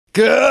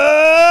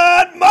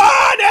Good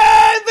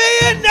morning,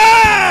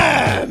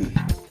 Vietnam!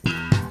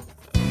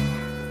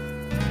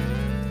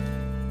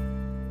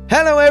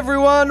 Hello,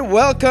 everyone.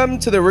 Welcome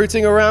to the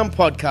Rooting Around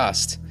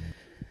podcast.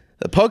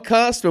 The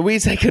podcast where we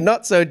take a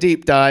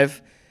not-so-deep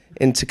dive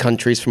into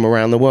countries from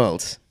around the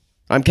world.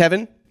 I'm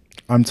Kevin.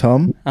 I'm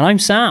Tom. And I'm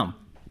Sam.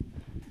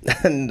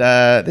 And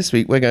this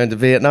week we're going to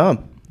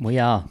Vietnam. We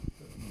are.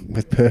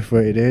 With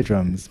perforated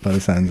eardrums, by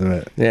the sounds of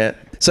it. Yeah.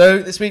 So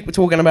this week we're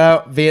talking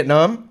about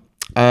Vietnam.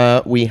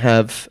 We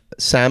have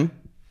Sam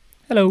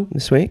Hello.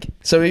 this week.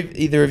 So have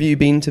either of you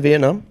been to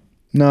Vietnam?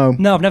 No.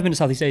 No, I've never been to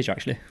Southeast Asia,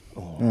 actually.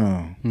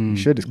 Oh, you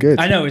should. It's good.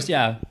 I know, I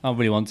don't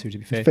really want to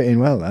be fair. Fit in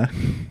well there.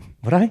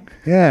 Would I?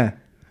 Yeah.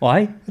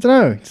 Why? I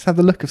don't know. Just have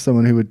the look of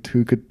someone who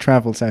could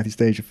travel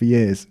Southeast Asia for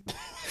years.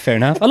 Fair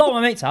enough. A lot of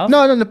my mates have.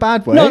 No, not in a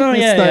bad way. No,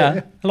 It's yeah.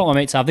 like- A lot of my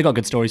mates have. They got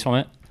good stories from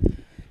it.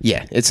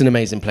 Yeah, it's an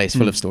amazing place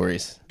full of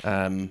stories.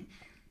 I'd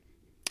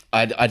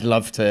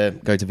love to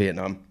go to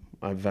Vietnam.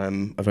 I've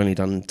only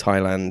done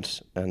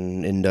Thailand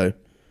and Indo.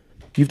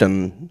 You've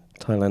done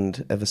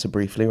Thailand ever so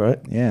briefly, right?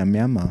 Yeah,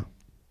 Myanmar.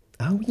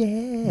 Oh yeah,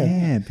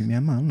 Yeah, be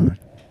Myanmar, haven't I?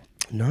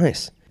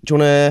 nice. Do you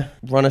want to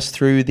run us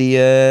through the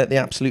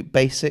absolute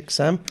basics,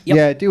 Sam? Yep.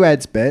 Yeah, do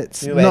Ed's bits.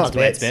 Do Not-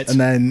 Ed's bits. And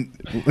then,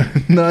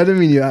 no, I don't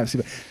mean you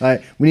absolutely.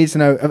 Like, we need to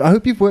know. I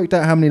hope you've worked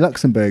out how many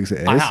Luxembourgs it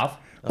is. I have.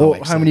 Oh, Or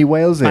how excellent. many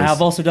Wales is. I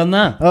have also done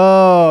that.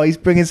 Oh, he's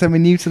bringing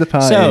something new to the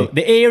party. So,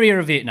 the area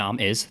of Vietnam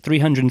is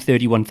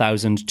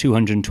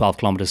 331,212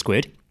 kilometres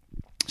squared.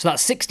 So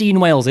that's 16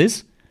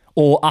 Waleses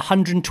or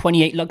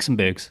 128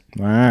 Luxembourgs.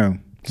 Wow.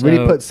 So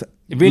really puts it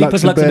really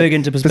puts Luxembourg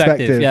into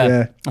perspective.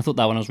 Yeah. I thought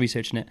that when I was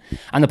researching it.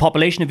 And the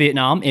population of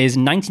Vietnam is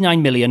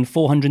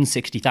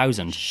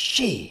 99,460,000,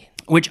 Shit.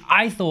 which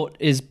I thought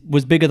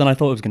was bigger than I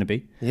thought it was going to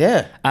be.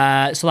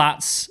 Yeah. So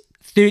that's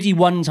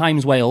 31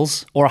 times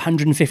Wales or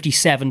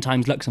 157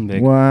 times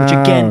Luxembourg, Wow. which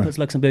again puts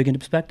Luxembourg into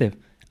perspective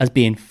as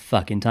being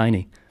fucking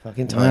tiny.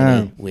 Fucking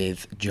tiny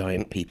with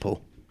giant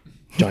people,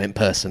 giant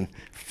person.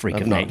 Freak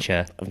I've of not-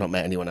 nature. I've not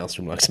met anyone else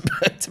from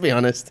Luxembourg, to be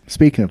honest.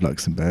 Speaking of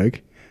Luxembourg,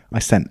 I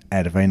sent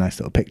Ed a very nice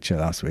little picture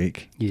last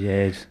week. You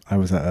did. I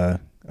was at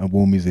a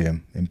war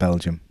museum in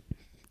Belgium.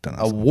 Don't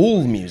know. A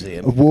wall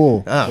museum. A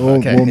war. Oh, War-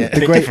 okay, war- yeah.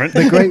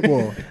 the Great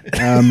War.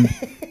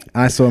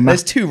 I saw a map.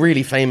 There's two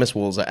really famous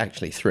walls,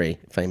 actually three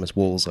famous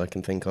walls I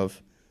can think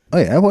of. Oh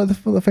yeah, what are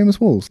the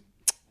famous walls?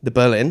 The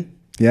Berlin,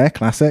 Yeah,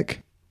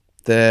 classic.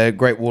 the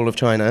Great Wall of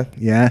China,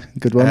 Yeah,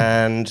 good one.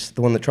 and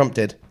the one that Trump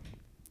did.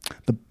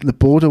 The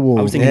border wall.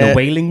 I was thinking Yeah. the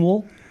Wailing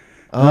Wall.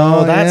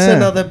 Oh, that's yeah.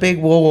 another big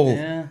wall.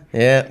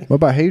 Yeah. What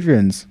about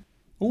Hadrian's?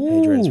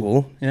 Hadrian's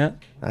Wall. Yeah.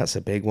 That's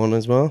a big one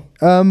as well.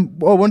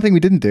 Well, one thing we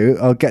didn't do.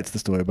 I'll get to the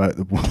story about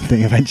the wall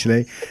thing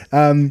eventually.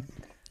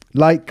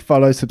 Like,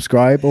 follow,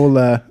 subscribe. All.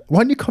 Why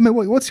don't you comment?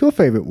 What's your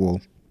favourite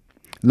wall?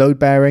 Load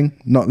bearing,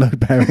 not load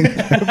bearing.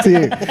 Up to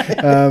you.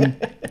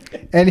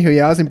 Anywho,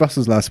 yeah, I was in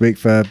Brussels last week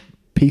for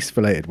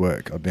peace-related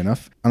work, oddly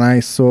enough, and I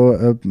saw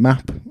a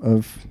map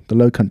of the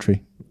Low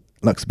Country.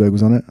 Luxembourg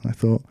was on it, and I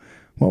thought,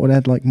 what would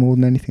Ed like more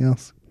than anything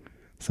else?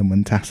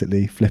 Someone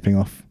tacitly flipping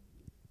off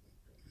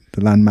the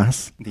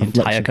landmass. The of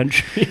entire Luxem-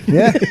 country.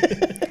 Yeah.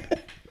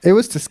 It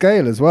was to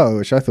scale as well,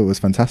 which I thought was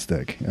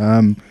fantastic.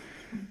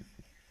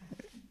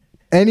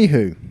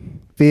 Anywho,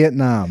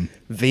 Vietnam.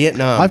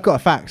 Vietnam. I've got a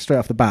fact straight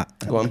off the bat.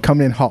 Go on.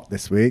 Coming in hot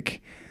this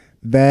week.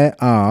 There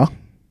are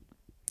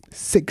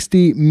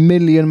 60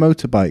 million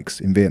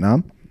motorbikes in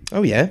Vietnam.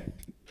 Oh, yeah.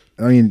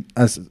 I mean,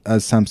 as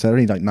Sam said,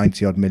 only like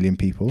 90 odd million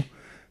people.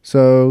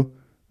 So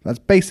that's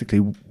basically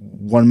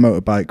one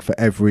motorbike for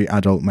every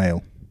adult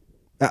male.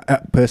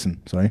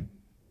 Person, sorry.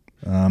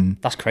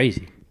 That's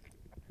crazy,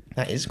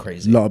 That is A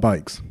crazy. lot of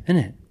bikes. isn't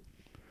it?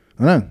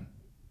 I know.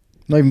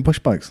 Not even push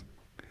bikes.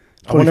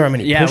 I wonder how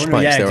many Yeah, push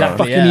bikes there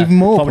exactly. are. Fucking even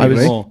more, Probably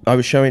probably. more. I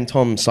was showing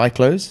Tom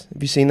cyclos.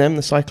 Have you seen them?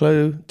 The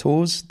cyclo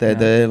tours? They're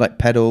the like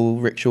pedal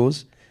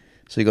rickshaws.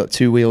 So you got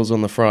two wheels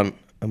on the front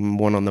and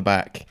one on the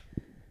back,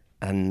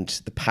 and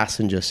the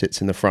passenger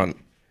sits in the front,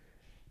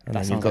 and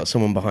then you've sounds got like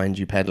someone behind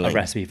you pedaling. A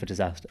recipe for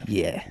disaster.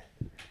 Yeah,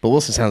 but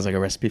also sounds like a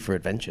recipe for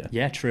adventure.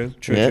 Yeah, true.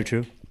 Yeah.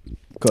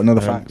 Got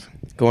another fact.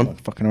 Go on.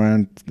 Fucking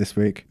around this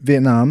week.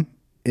 Vietnam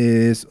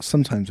is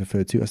sometimes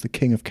referred to as the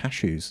king of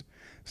cashews.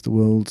 It's the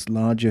world's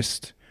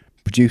largest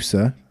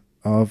producer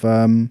of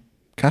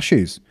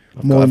cashews.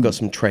 I've got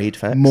some trade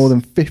facts. More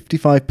than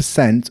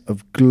 55%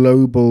 of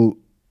global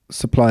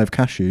supply of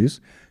cashews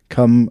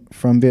come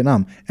from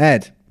Vietnam.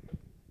 Ed,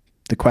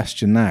 the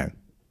question now,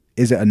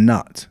 is it a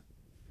nut?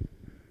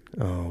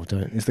 Oh,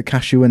 don't. Is the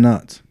cashew a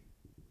nut?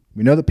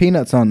 We know that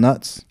peanuts aren't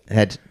nuts.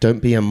 Ed, don't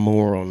be a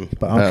moron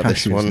But are about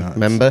this cashews one. nuts?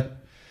 Remember?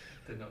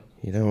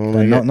 You don't want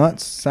They're to not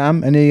nuts.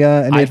 Sam, any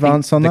I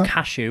advance think on the that?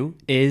 cashew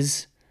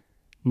is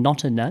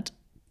not a nut.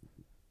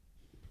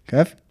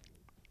 Kev?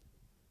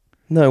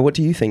 No, what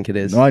do you think it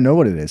is? No, I know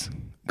what it is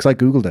because I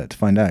googled it to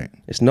find out.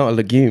 It's not a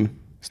legume.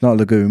 It's not a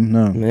legume,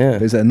 no. Yeah.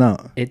 But is it a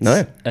nut? It's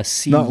No. a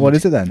seed. Nut, what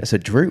is it then? It's a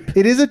droop.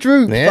 It is a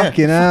droop. Yeah.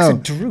 Fucking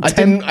hell.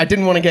 I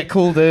didn't want to get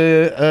called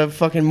a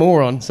fucking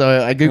moron,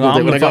 so I googled Well, it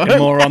I'm when a I got fucking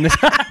home. moron. This.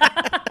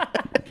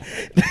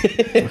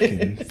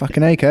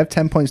 Fucking A, Kev.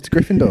 10 points to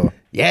Gryffindor.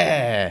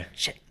 Yeah.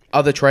 Shit.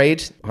 Other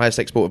trade, highest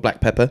export of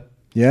black pepper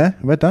Yeah,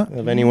 I read that.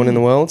 of anyone in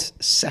the world.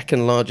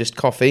 Second largest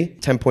coffee.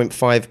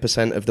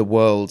 10.5% of the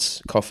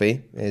world's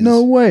coffee is...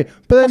 No way.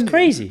 But then, That's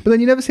crazy. But then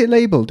you never see it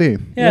labelled, do you?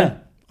 Yeah.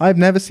 I've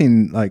never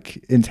seen,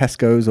 like, in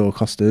Tesco's or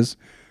Costa's,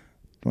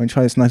 when you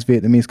try this nice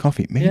Vietnamese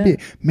coffee,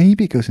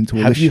 maybe it goes into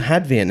all Have this... you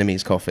had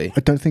Vietnamese coffee? I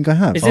don't think I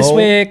have. Is this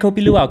where Kopi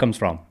Luwak comes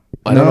from?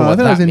 I don't know what I thought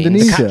that it was means.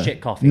 Indonesia. The cat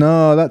shit coffee.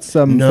 That's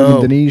from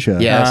Indonesia.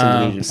 Yeah, that's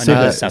I Indonesian.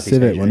 know it's Southeast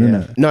Civet Asia, one, isn't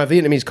it? No,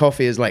 Vietnamese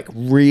coffee is like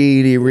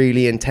really,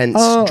 really intense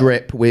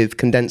drip with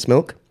condensed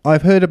milk.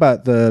 I've heard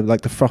about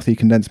the frothy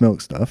condensed milk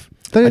stuff.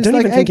 I don't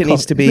even think it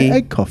needs to be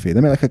egg coffee.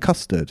 They make like a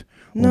custard.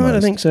 No, I don't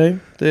almost. think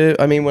so.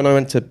 When I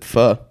went to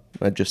Pho,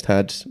 I just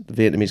had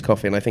Vietnamese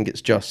coffee, and I think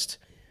it's just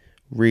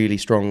really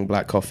strong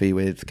black coffee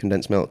with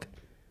condensed milk,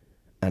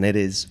 and it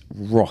is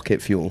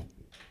rocket fuel.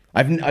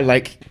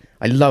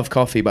 I love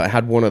coffee, but I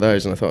had one of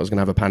those, and I thought I was going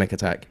to have a panic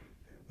attack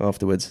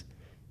afterwards.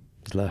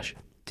 It's lush.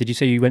 Did you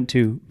say you went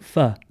to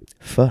Pho?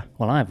 Pho.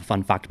 Well, I have a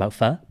fun fact about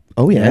Pho.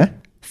 Oh yeah. Yeah.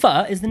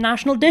 Pho is the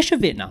national dish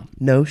of Vietnam.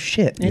 No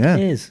shit. It Yeah.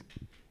 is.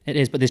 It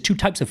is, but there's two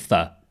types of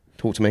pho.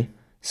 Talk to me.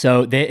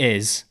 So there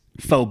is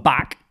pho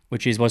bac,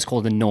 which is what's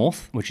called the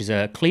North, which is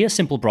a clear,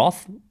 simple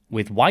broth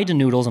with wider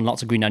noodles and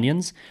lots of green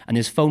onions. And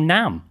there's pho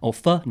nam, or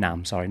pho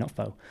nam, sorry, not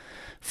pho.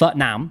 Pho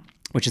nam,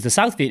 which is the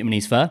South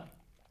Vietnamese pho,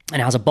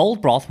 and it has a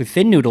bold broth with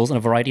thin noodles and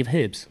a variety of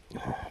herbs.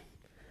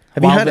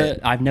 Have you had it?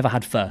 I've never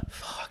had pho.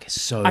 Fuck,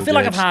 it's so I feel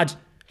like good. I've had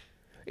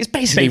It's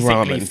basically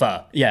ramen.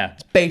 pho. Yeah,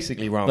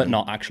 Basically ramen. but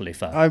not actually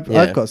pho.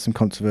 I've got some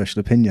controversial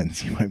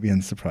opinions. You might be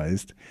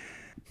unsurprised.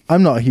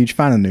 I'm not a huge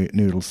fan of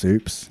noodle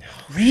soups.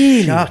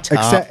 Really? Shut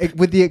up.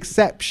 With the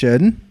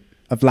exception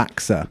of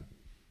laksa.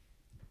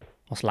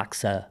 What's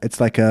laksa? It's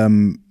like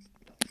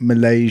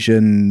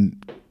Malaysian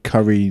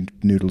curry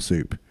noodle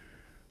soup.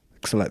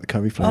 So like the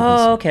curry flavors.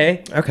 Oh,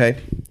 okay. Okay.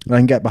 I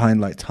can get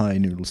behind like Thai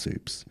noodle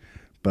soups,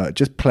 but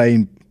just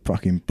plain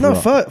fucking No,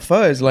 broth.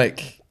 pho is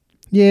like...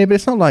 Yeah, but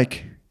it's not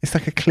like, it's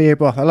like a clear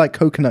broth. I like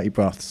coconutty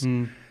broths.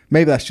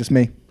 Maybe that's just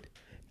me.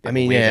 I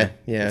mean, Weird.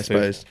 yeah, I Food.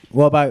 suppose.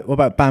 What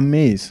about banh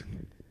mi's?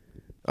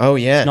 Oh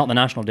yeah. It's not the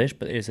national dish,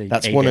 but it is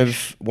That's a one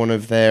dish.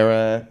 of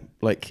their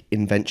like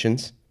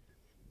inventions.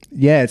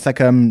 Yeah, it's like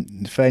for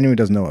anyone who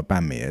doesn't know what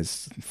banh mi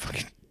is,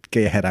 fucking get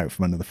your head out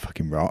from under the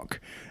fucking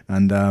rock.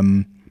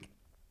 And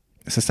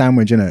it's a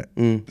sandwich, innit?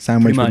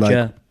 Sandwich Pretty with much,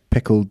 like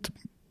pickled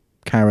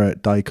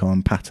carrot,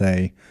 daikon,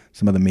 pate,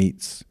 some other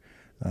meats.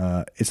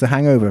 It's the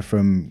hangover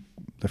from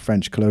the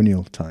French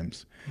colonial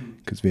times,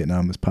 because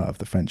Vietnam was part of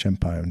the French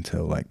Empire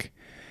until like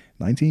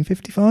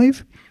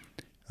 1955.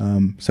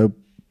 So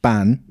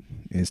ban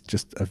is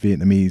just a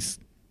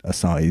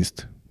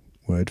Vietnamese-sized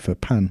word for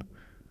pan,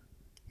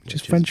 which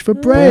is French for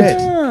bread.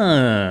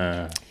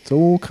 Ah, It's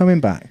all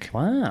coming back.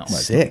 wow.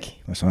 Sick.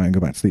 That's all right, I can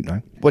go back to sleep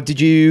now. What did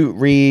you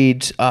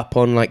read up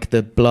on, like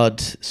the blood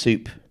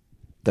soup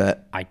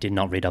that I did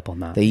not read up on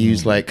that. they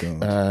use, like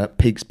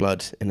pig's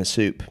blood in a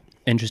soup?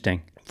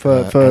 Interesting.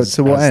 To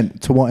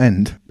what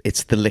end?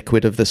 It's the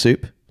liquid of the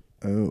soup.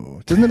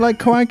 Oh, doesn't it like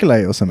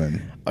coagulate or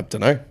something? I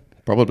don't know.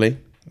 Probably.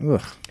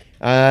 Ugh.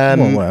 Well,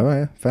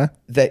 whatever, yeah,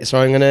 fair. So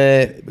I'm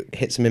gonna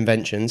hit some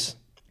inventions.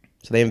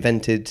 So they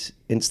invented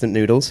instant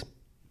noodles.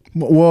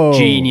 Whoa,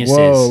 Geniuses.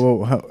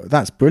 Whoa,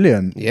 that's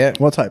brilliant. Yeah.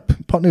 What type?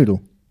 Pot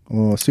noodle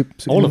or soup?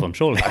 All of them,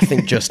 surely. I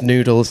think just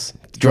noodles,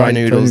 dry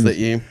noodles that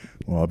you.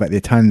 Well, I bet the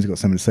Italians got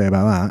something to say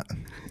about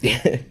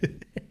that.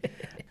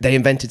 They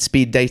invented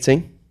speed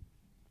dating.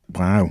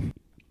 Wow.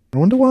 I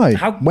wonder why.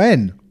 How-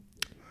 When?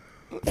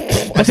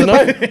 I don't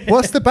know.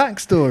 What's the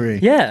backstory?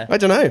 Yeah. I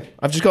don't know.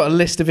 I've just got a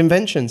list of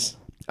inventions.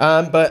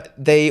 But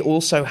they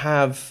also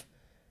have.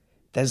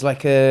 There's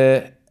like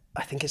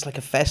I think it's like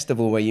a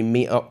festival where you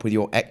meet up with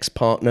your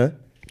ex-partner.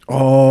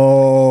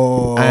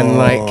 Oh. And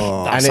like,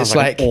 That and sounds it's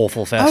like an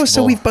awful oh, so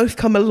festival. we've both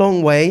come a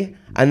long way,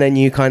 and then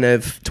you kind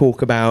of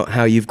talk about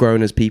how you've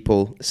grown as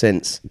people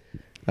since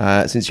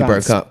you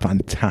broke up.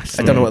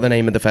 Fantastic. I don't know what the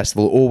name of the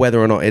festival, or whether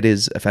or not it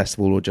is a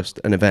festival or just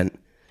an event.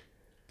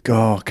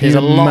 God, can There's you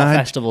a lot of imagine?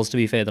 festivals, to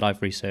be fair, that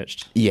I've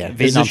researched. Yeah, there's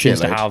Vietnam a seems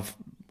to shitload. have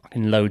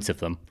fucking loads of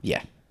them.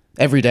 Yeah,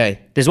 every day.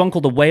 There's one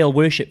called the Whale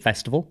Worship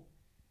Festival.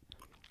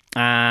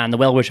 And the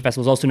Whale Worship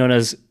Festival is also known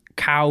as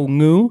Khao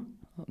Ngu.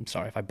 I'm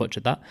sorry if I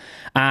butchered that.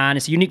 And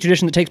it's a unique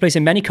tradition that takes place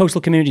in many coastal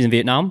communities in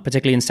Vietnam,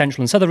 particularly in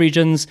central and southern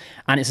regions.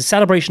 And it's a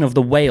celebration of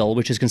the whale,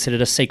 which is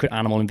considered a sacred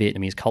animal in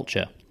Vietnamese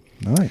culture.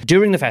 Nice.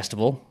 During the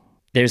festival,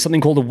 there's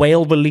something called the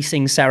whale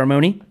releasing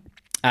ceremony,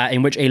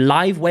 in which a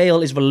live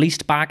whale is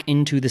released back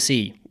into the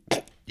sea.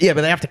 Yeah,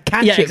 but they have to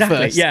catch Yeah, it exactly.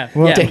 first. Yeah,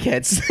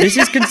 Dickheads. This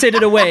is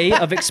considered a way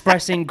of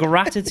expressing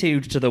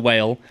gratitude to the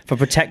whale for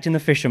protecting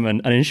the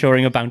fishermen and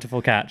ensuring a bountiful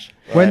catch.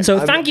 So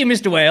thank you,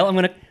 Mr. Whale. I'm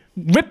going to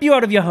rip you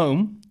out of your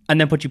home and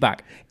then put you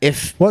back.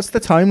 What's the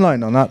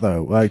timeline on that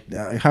though? Like,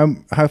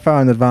 how far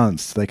in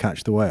advance do they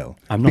catch the whale?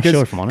 I'm not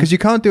sure, if I'm honest. Because you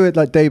can't do it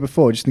like day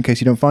before, just in case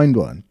you don't find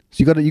one. So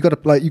you got to You got to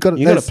plan.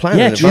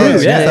 Yeah, in true,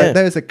 advance. yeah.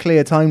 There's a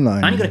clear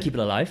timeline. And you got to keep it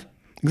alive.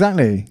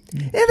 Exactly.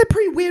 Yeah, they're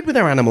pretty weird with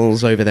their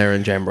animals over there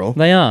in general.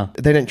 They are.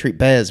 They don't treat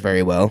bears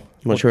very well.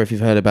 I'm not sure if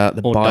you've heard about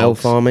the Or bile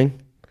dogs. farming.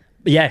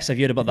 Yes, I've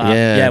heard about that.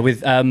 Yeah. Yeah,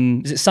 with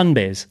is it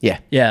sunbears? Yeah.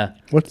 Yeah.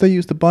 What do they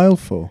use the bile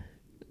for?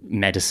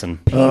 Medicine.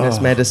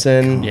 Penis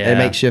medicine. Yeah. It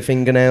makes your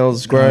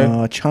fingernails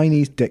grow.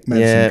 Chinese dick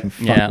medicine Yeah. can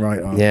fuck Yeah.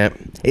 right off. Yeah.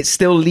 It's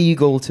still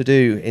legal to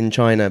do in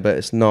China, but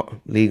it's not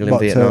legal in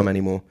What, Vietnam so-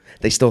 anymore.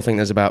 They still think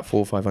there's about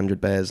 400 or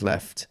 500 bears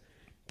left.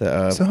 That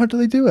are, So how do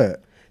they do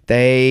it?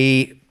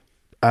 they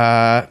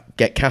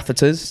get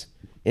catheters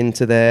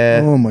into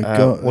their... Oh my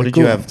god! What did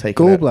you have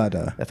taken out?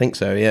 Gallbladder. I think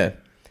so, yeah.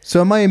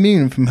 So am I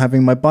immune from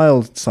having my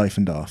bile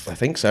siphoned off? I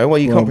think so. Well,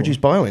 you Well, can't produce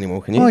bile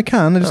anymore, can you? Oh, I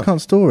can. I just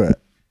can't store it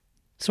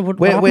So what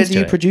Where happens do to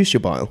you it? produce your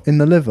bile? in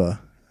the liver.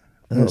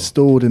 And it's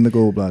stored in the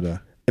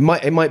gallbladder. It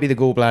might be the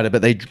gallbladder,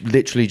 but they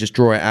literally just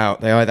draw it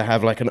out. They either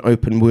have like an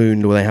open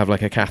wound or they have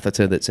like a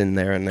catheter that's in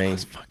there, and they.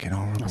 Fucking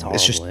horrible.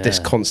 It's just horrible, this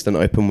yeah. constant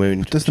open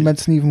wound. Does the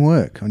medicine even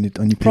work on your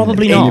penis?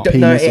 Probably On not. your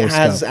No, penis it or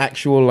has scalp?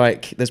 actual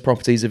like. There's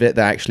properties of it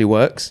that actually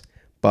works,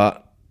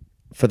 but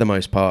for the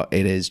most part,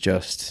 it is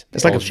just.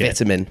 It's like a Bullshit.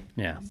 vitamin.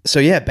 Yeah. So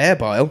yeah, bear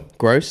bile,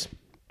 gross,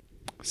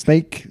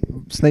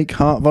 snake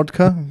heart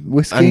vodka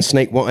whiskey. and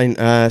snake wine.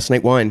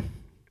 Snake wine.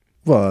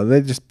 Well,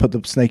 they just put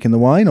the snake in the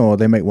wine, or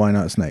they make wine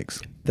out of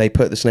snakes. They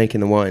put the snake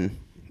in the wine,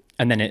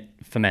 And then it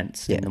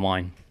ferments in the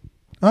wine.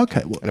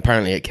 Okay. Well, and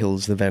apparently it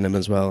kills the venom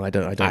as well. I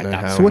don't know that's-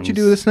 how. so what do you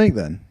do with the snake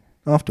then?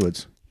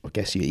 Afterwards, I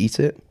guess you eat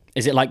it.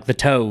 Is it like the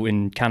toe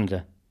in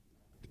Canada?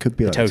 could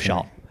be The like toe that.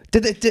 shop.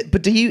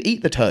 But do you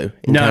eat the toe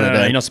in No,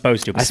 Canada? you're not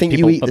supposed to. I think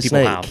people, you eat but the people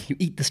snake. have. You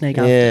eat the snake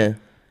after. Yeah,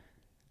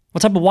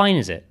 What type of wine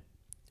is it?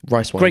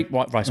 rice wine. Great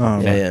white rice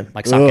wine. Yeah, yeah.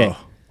 Like sake. Ugh.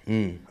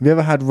 Have you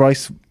ever had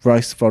rice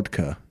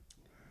vodka?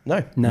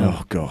 No, No.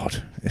 Oh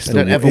God, it's I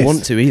don't ever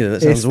want to either.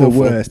 That sounds it's awful. the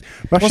worst.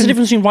 What's the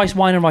difference between rice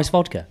wine and rice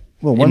vodka?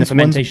 Well, in the one's-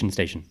 fermentation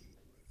station.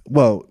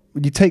 Well,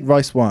 you take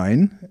rice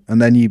wine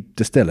and then you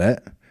distill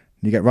it, and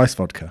you get rice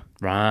vodka.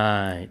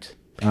 Right.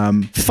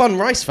 Fun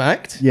rice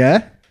fact: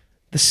 Yeah,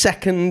 the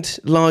second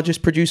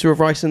largest producer of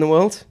rice in the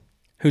world,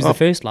 Who's the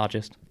first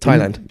largest?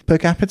 Thailand. per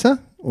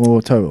capita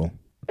or total?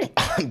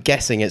 I'm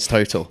guessing it's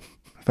total.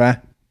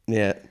 Fair.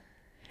 Yeah.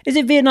 Is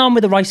it Vietnam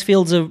where the rice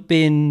fields are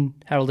being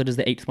heralded as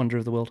the eighth wonder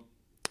of the world?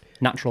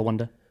 Natural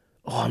wonder.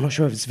 Oh, I'm not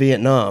sure if it's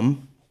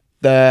Vietnam.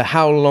 The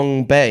How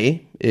Long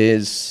Bay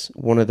is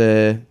one of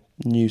the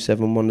new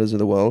seven wonders of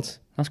the world.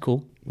 That's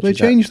cool. They is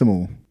that? changed them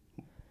all.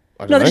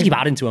 I don't No, they know. just keep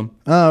adding to them.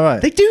 Oh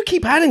right. They do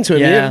keep adding to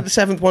it. Yeah. Yeah. The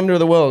seventh wonder of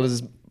the world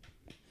is.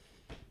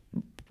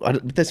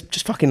 There's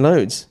just fucking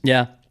loads.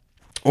 Yeah.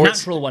 Or it's-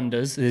 Natural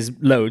wonders is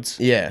loads.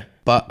 Yeah,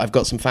 but I've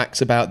got some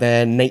facts about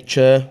their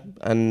nature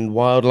and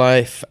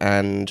wildlife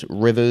and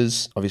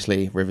rivers.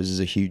 Obviously, rivers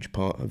is a huge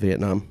part of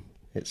Vietnam.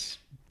 It's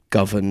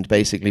governed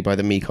basically by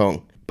the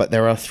Mekong. But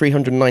there are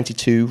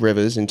 392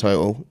 rivers in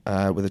total,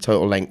 with a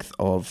total length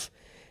of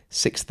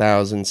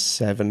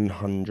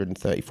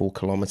 6,734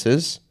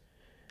 kilometers.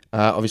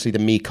 Obviously, the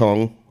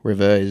Mekong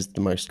River is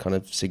the most kind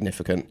of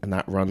significant, and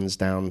that runs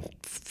down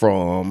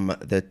from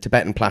the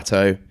Tibetan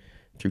Plateau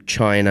through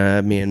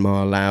China,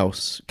 Myanmar,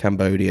 Laos,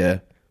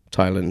 Cambodia,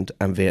 Thailand,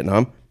 and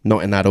Vietnam.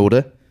 Not in that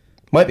order.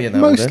 Might be in that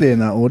Mostly order. in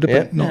that order, Yeah.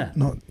 but not Yeah.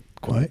 not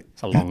quite.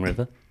 It's a long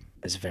river.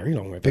 It's a very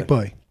long river. Big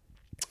boy.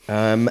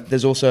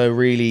 There's also a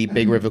really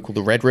big river called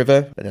the Red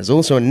River. But there's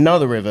also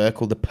another river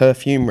called the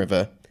Perfume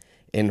River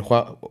in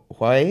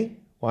Hawaii.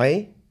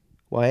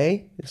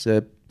 It's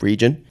a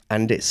region.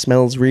 And it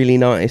smells really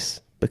nice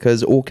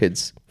because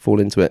orchids fall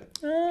into it.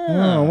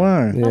 Oh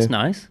wow. That's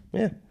nice.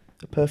 Yeah,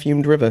 a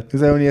perfumed river.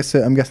 Is there only a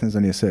certain? I'm guessing there's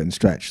only a certain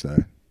stretch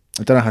though.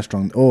 I don't know how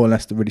strong, or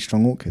unless they're really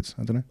strong orchids.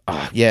 I don't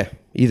know. Yeah,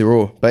 either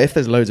or. But if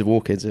there's loads of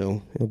orchids,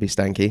 it'll be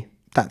stanky.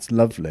 That's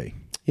lovely.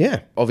 Yeah,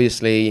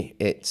 obviously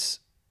its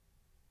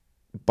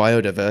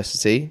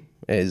biodiversity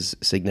is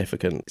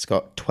significant. It's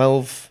got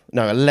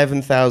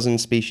 11,000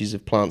 species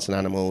of plants and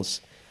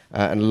animals,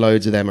 and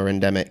loads of them are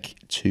endemic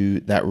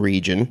to that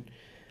region.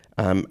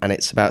 And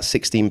it's about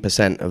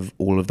 16% of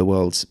all of the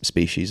world's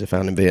species are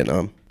found in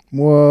Vietnam,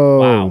 Whoa.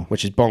 Wow.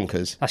 which is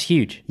bonkers. That's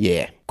huge.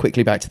 Yeah.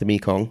 Quickly back to the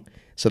Mekong.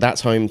 So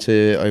that's home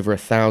to over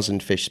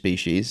 1,000 fish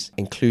species,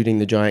 including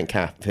the giant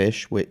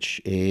catfish,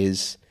 which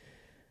is,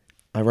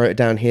 I wrote it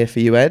down here for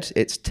you, Ed.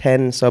 It's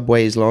 10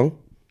 subways long,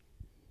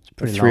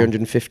 pretty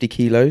 350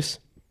 kilos.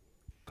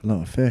 A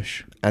lot of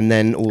fish. And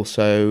then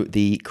also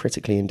the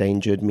critically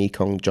endangered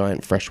Mekong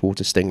giant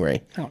freshwater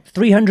stingray. Hang on.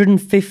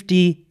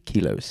 350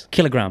 Kilos.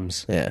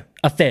 kilograms. Yeah.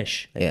 A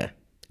fish. Yeah.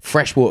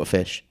 Freshwater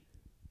fish.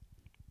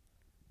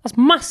 That's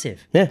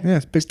massive. Yeah. Yeah,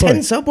 it's big 10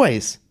 boy.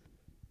 subways.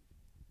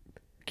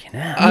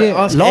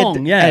 Ask long,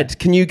 Ed, yeah. Ed,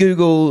 can you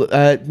Google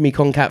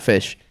Mekong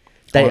catfish?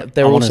 They're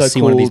I wanna also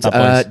see one of these called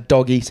bad boys.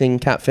 dog-eating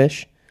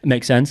catfish.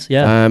 Makes sense.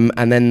 Yeah.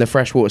 And then the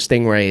freshwater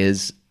stingray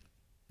is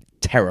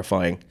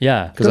terrifying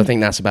yeah. because I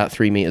think that's about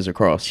 3 meters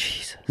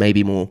across,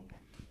 maybe more.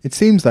 It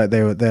seems like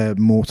they're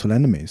mortal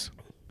enemies.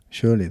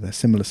 Surely they're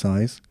similar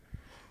size.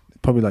 They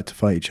probably like to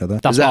fight each other.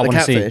 That's Is that what I the want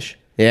to see. catfish?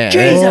 Yeah.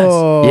 Jesus!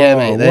 Oh, Yeah,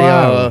 mate. They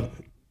wow. are.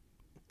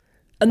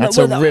 And That's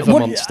a river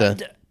monster.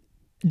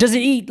 Does it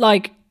eat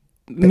like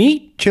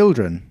meat.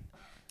 Children.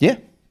 Yeah.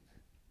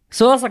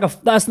 So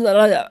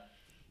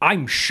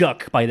I'm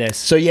shook by this.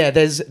 So yeah,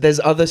 there's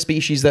other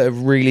species that are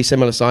really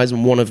similar size,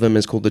 and one of them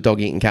is called the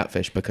dog-eating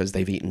catfish because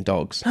they've eaten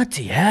dogs.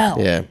 Bloody hell.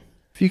 Yeah.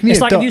 If you can eat It's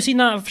a like, dog- have you seen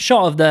that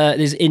shot of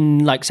there's in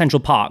like Central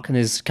Park and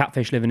there's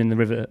catfish living in the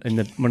river,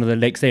 one of the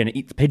lakes there, and it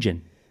eats the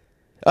pigeon.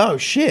 Oh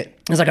shit!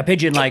 It's like a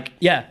pigeon, like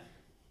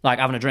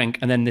having a drink,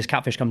 and then this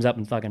catfish comes up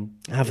and fucking.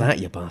 Have that,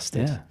 you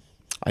bastard. Yeah.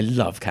 I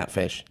love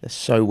catfish. They're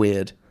so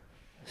weird.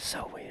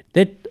 So weird.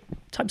 They're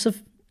types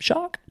of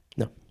shark?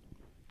 No.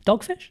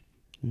 Dogfish?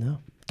 No.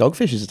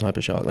 Dogfish is a type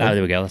of shark. Oh, Though.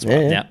 there we go. That's Yeah,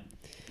 right. yeah.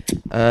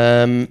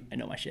 Yeah. I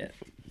know my shit.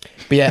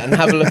 But yeah, and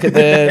have a look at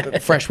the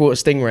freshwater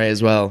stingray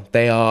as well.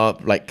 They are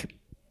like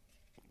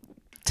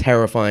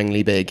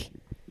terrifyingly big.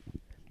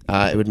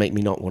 It would make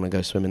me not want to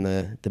go swim in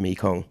the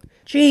Mekong.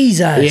 Jesus.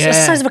 That's Yeah. the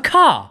size of a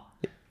car.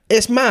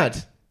 It's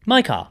mad.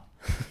 My car.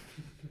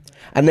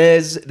 And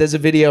there's a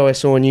video I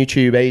saw on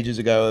YouTube ages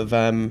ago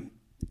of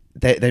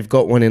they've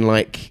got one in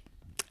like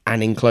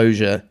an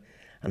enclosure,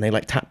 and they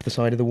like tap the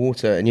side of the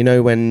water. And you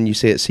know when you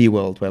see at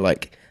SeaWorld where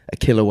like a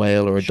killer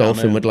whale or a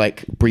dolphin would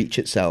like breach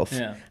itself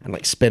and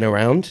like spin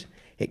around,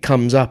 it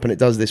comes up and it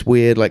does this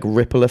weird like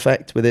ripple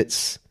effect with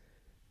its,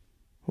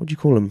 what do you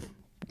call them?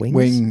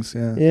 Wings,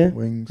 yeah. Yeah,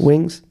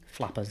 wings.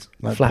 Flappers.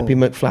 Like Flappy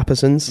Paul.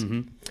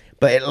 McFlappersons.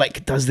 But it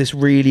like does this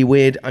really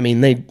weird. I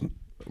mean,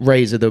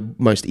 rays are the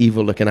most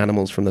evil looking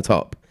animals from the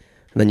top,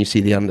 and then you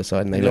see the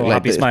underside, and they look like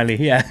happy, this. smiley.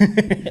 Yeah.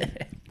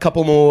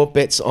 Couple more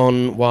bits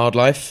on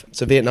wildlife.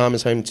 So Vietnam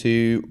is home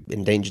to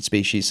endangered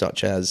species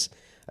such as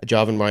a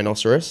Javan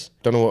rhinoceros.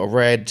 Don't know what a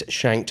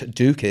red-shanked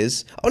duke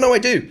is. Oh no, I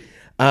do.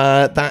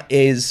 That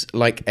is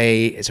like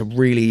it's a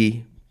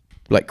really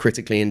like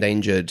critically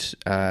endangered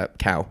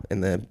cow in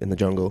the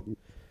jungle.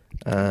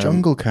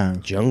 Jungle cow.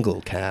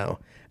 Jungle cow.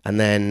 And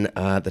then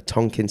the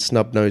Tonkin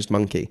snub-nosed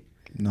monkey,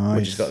 Nice.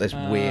 which has got this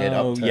weird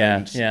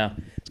upturned. Yeah.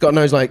 It's got a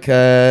nose like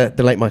the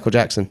late Michael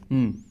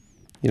Jackson.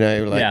 You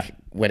know, like Yeah.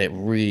 when it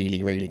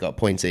really, really got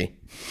pointy.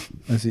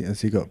 Has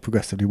he got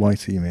progressively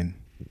whiter, you mean?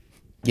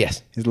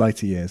 Yes. His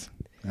lighter years.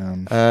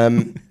 And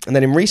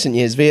then in recent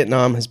years,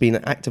 Vietnam has been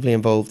actively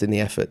involved in the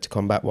effort to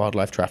combat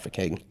wildlife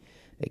trafficking,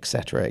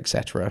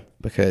 etc.,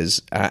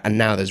 because and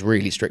now there's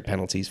really strict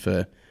penalties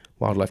for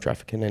wildlife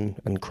trafficking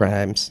and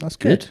crimes. That's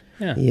good.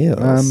 Yeah.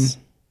 Yes.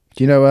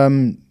 Do you know...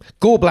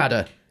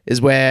 Gallbladder is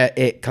where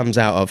it comes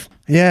out of.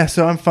 yeah,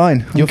 so I'm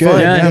fine. I'm You're good.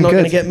 fine. Yeah, You're I'm not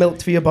going to good. get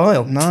milked for your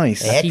bile.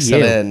 Nice.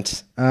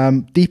 Excellent.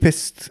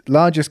 Deepest,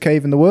 largest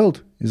cave in the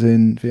world is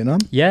in Vietnam.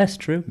 Yes,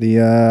 true.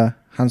 The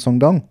Han Song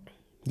Dong.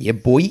 Yeah,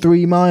 boy.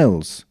 3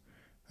 miles.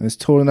 And it's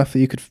tall enough that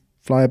you could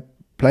fly a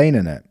plane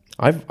in it.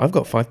 I've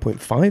got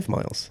 5.5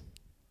 miles.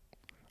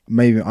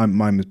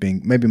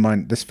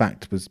 This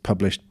fact was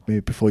published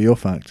maybe before your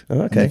fact. Oh,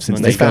 And okay. they've since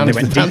They found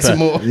went some deeper.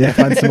 more. yeah,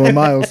 found some more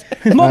miles.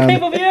 More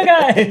people for you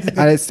guys.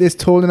 And it's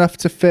tall enough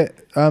to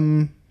fit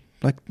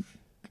like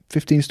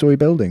 15-story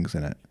buildings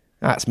in it.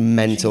 That's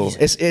mental.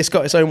 It's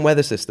got its own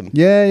weather system.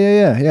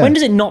 Yeah. When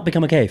does it not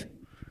become a cave?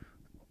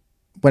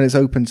 When it's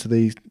open to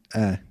the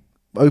air.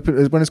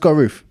 Open when it's got a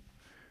roof.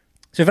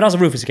 So if it has a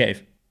roof, it's a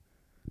cave.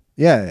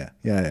 Yeah.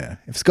 If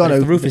it's got But an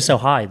if the roof is so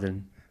high,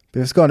 then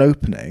if it's got an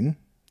opening,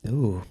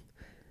 Ooh.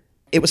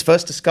 It was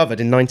first discovered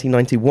in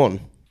 1991.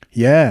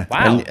 yeah.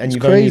 Wow. And it's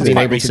you've only crazy. been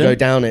Quite able to go recent.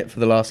 down it for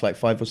the last like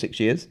 5 or 6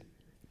 years.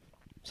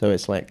 So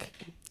it's like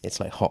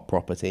hot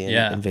property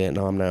in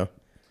Vietnam now.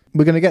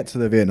 We're going to get to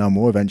the Vietnam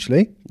War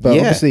eventually, but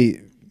Yeah.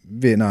 obviously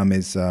Vietnam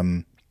is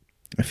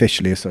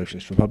officially a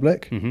socialist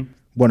republic. Mm-hmm.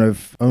 One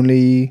of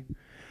only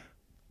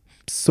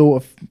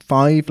sort of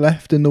 5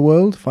 left in the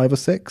world, 5 or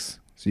 6.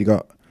 So you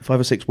got 5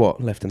 or 6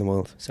 what left in the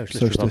world? Socialist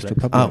socialist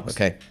Republic.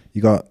 republics. Oh, okay.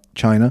 You got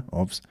China,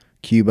 obvs,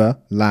 Cuba,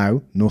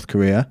 Laos, North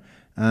Korea,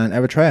 and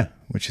Eritrea,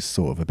 which is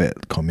sort of a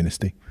bit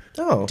communisty.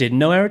 Oh. Didn't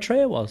know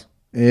Eritrea was.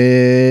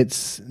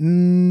 It's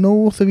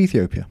north of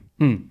Ethiopia,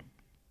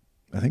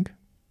 I think.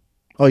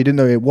 Oh, you didn't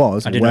know it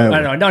was? I didn't know.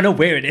 I know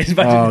where it is.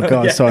 But I Oh didn't know.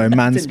 god, Yeah. sorry,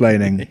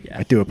 mansplaining. Yeah.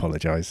 I do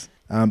apologise.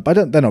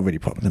 But they're not really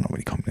they're not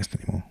really communist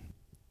anymore.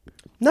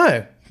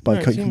 No. You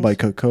No, can buy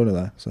Coca-Cola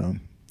there. So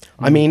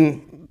I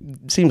mean,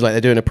 seems like they're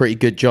doing a pretty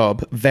good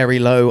job. Very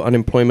low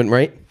unemployment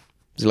rate.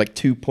 Is it like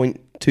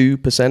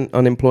 2.2%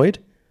 unemployed?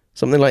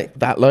 Something like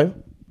that low.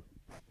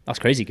 That's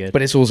crazy good.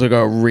 But it's also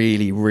got a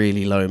really,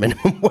 really low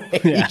minimum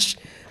wage.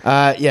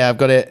 I've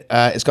got it.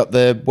 It's got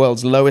the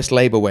world's lowest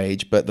labour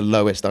wage, but the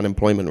lowest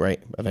unemployment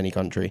rate of any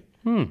country.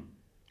 To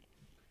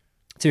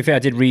be fair, I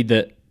did read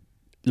that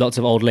lots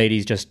of old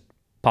ladies just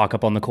park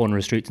up on the corner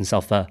of streets and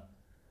sell fur.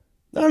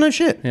 Oh, no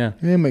shit. Yeah.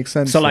 yeah, makes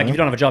sense. So like, though. if you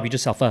don't have a job, you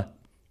just sell fur.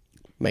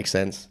 Makes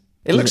sense.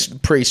 It looks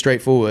pretty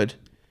straightforward.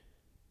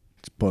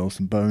 Just boil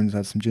some bones,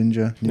 add some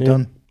ginger, you're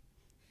done.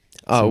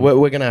 Oh,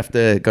 we're going to have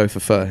to go for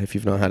pho if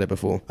you've not had it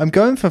before. I'm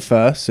going for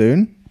pho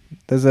soon.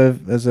 There's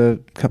a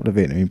couple of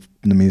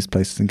Vietnamese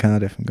places in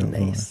Cardiff. I'm going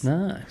Nice. for.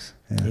 Nice.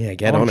 Yeah, I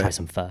get want on to try it.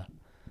 some fur.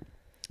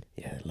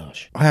 Yeah,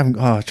 lush. I haven't.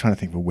 Oh, I was trying to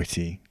think of a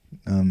witty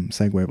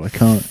segue, but I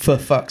can't. For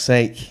fuck's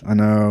sake. I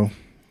know.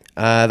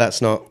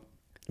 That's not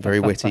very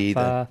witty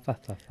either.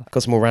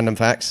 Got some more random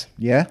facts.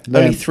 Yeah.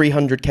 Only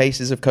 300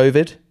 cases of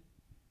COVID.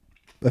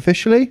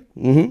 Officially?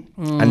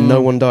 And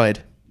no one died.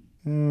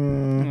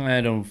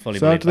 I don't fully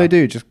So believe how do they that.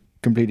 do? Just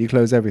completely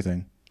close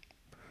everything?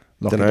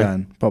 Lock it Dunno.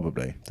 down?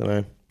 Probably. Don't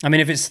know. I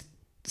mean, if it's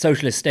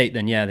socialist state,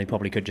 then yeah, they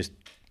probably could just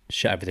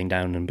shut everything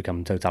down and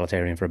become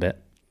totalitarian for a bit.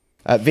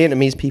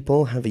 Vietnamese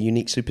people have a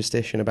unique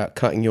superstition about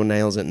cutting your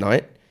nails at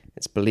night.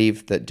 It's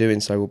believed that doing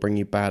so will bring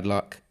you bad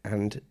luck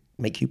and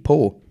make you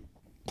poor.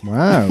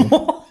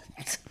 Wow.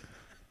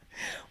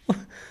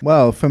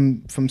 Well,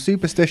 from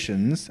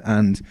superstitions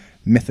and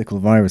mythical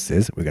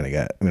viruses, we're gonna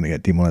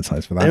get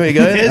demonetized for that. There we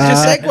go. There's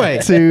your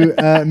segue.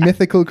 To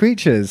mythical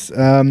creatures.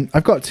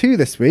 I've got 2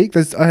 this week.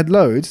 I had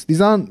loads.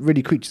 These aren't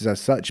really creatures as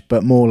such,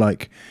 but more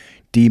like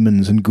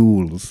demons and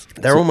ghouls.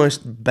 They're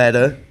almost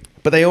better,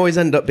 but they always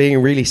end up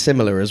being really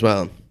similar as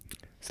well.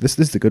 So this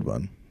is a good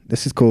one.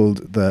 This is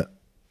called the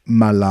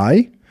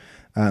Malay.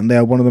 They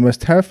are one of the most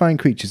terrifying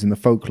creatures in the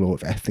folklore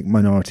of ethnic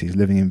minorities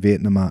living in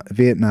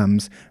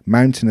Vietnam's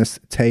mountainous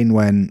Tay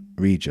Nguyen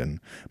region.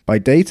 By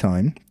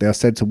daytime, they are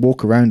said to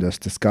walk around us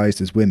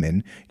disguised as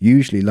women,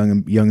 usually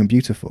young and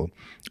beautiful,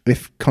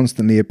 if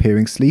constantly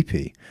appearing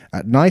sleepy.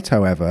 At night,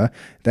 however,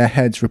 their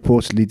heads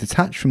reportedly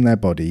detach from their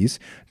bodies,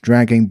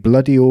 dragging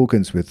bloody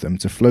organs with them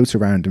to float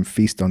around and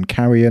feast on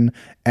carrion,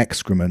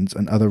 excrement,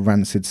 and other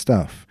rancid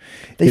stuff.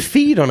 They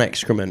feed on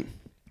excrement.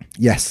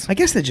 Yes. I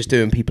guess they're just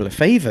doing people a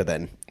favour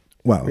then.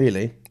 Well,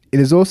 Really? it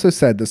is also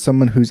said that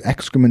someone whose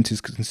excrement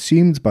is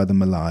consumed by the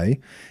Malay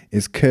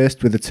is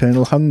cursed with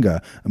eternal hunger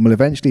and will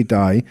eventually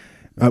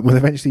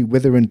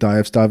wither and die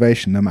of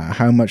starvation no matter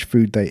how much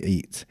food they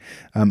eat.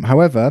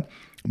 However,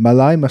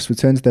 Malay must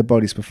return to their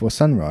bodies before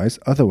sunrise,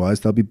 otherwise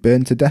they'll be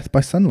burned to death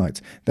by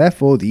sunlight.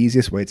 Therefore, the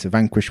easiest way to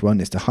vanquish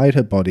one is to hide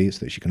her body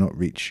so that she cannot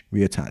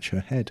reattach her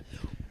head.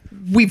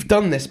 We've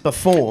done this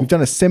before, We've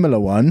done a similar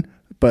one,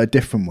 but a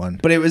different one.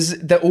 but it was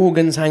the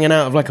organs hanging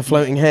out of like a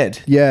floating head.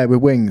 Yeah,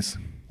 with wings.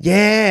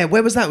 Yeah,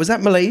 where was that? Was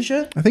that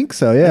Malaysia? I think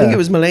so, yeah. I think it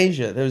was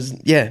Malaysia. There was,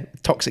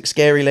 toxic,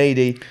 scary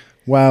lady.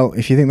 Well,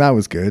 if you think that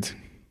was good,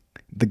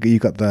 you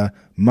got the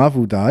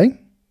Mavudai,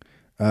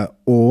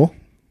 or,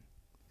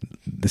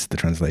 this is the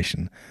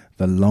translation,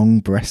 the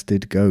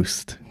long-breasted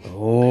ghost.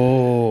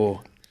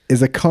 Oh.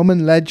 Is a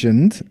common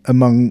legend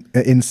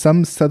in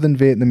some southern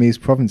Vietnamese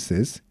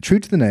provinces. True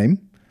to the name,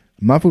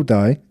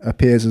 Mavudai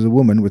appears as a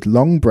woman with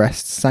long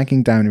breasts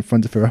sagging down in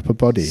front of her upper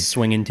body.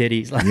 Swinging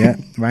titties. Like, Yeah,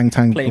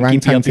 rangtang playing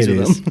keepy uppies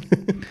with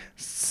titties. them.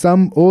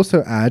 Some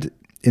also add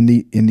in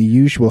the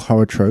usual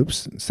horror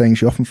tropes, saying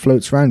she often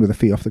floats around with her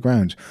feet off the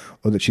ground,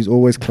 or that she's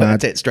always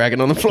clad. Tits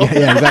dragging on the floor.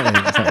 Yeah,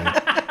 exactly.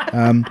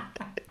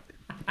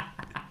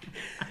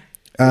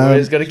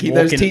 Always got to keep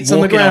those teats on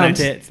the walking her ground.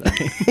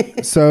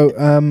 tits. So,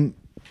 in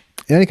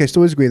any case,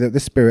 stories agree that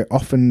this spirit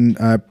often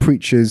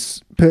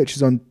perches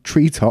on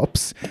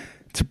treetops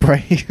to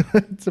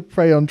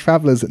prey on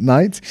travellers at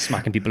night.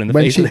 Smacking people in the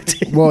face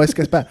with it. Well, it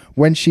gets back.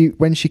 When she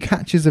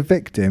catches a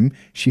victim,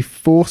 she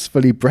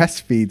forcefully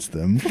breastfeeds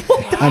them,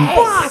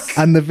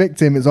 and the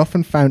victim is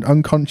often found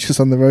unconscious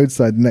on the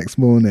roadside the next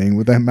morning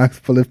with their mouth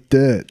full of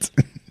dirt.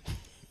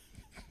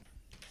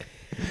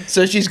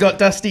 So she's got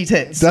dusty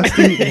tits.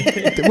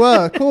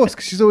 Well, of course,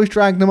 because she's always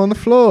dragging them on the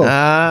floor.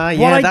 Yeah,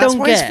 What I that's don't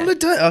why it's get full of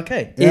dirt.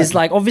 Okay. Is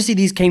like, obviously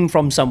these came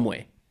from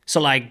somewhere. So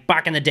like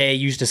back in the day,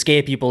 you used to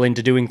scare people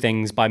into doing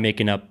things by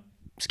making up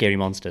scary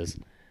monsters.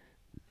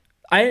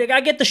 I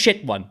get the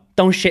shit one.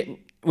 Don't shit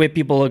where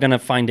people are going to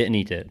find it and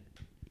eat it.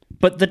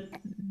 But the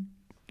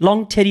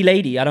long titty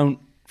lady, I don't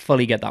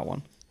fully get that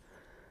one.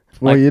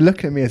 Well, Like- you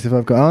look at me as if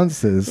I've got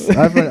answers.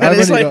 I've only And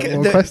it's got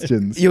more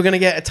questions. You're going to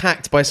get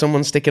attacked by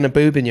someone sticking a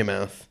boob in your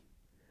mouth.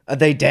 Are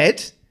they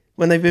dead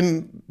when they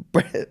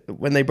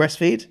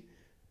breastfeed?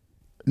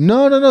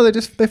 No.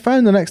 They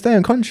found the next day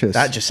unconscious.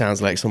 That just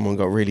sounds like someone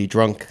got really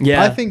drunk.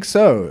 Yeah. I think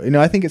so.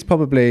 I think it's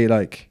probably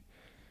like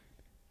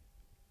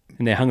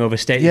And they hung over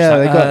stage. yeah,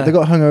 like, they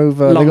got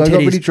hungover. long They got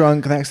titties. really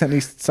drunk. And they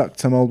accidentally sucked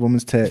some old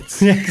woman's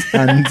tits,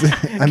 and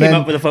Came then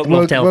up with a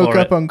folklore tale woke for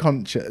up it.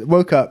 unconscious.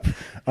 Woke up It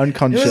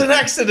unconscious. was an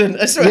accident.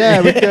 I swear.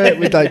 Yeah,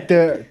 with like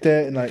dirt,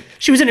 and like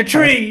She was in a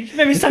tree. She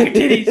made me suck her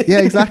titties. yeah,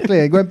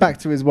 exactly. He went back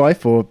to his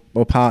wife or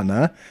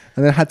partner,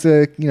 and then had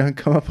to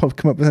come up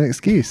with an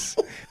excuse.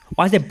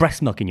 Why is there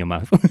breast milk in your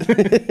mouth?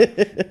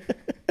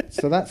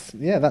 So that's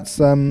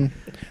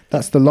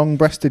the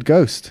long-breasted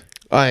ghost.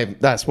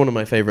 That's one of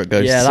my favourite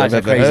ghosts Yeah, that's I've a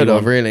ever crazy heard of,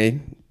 one. really.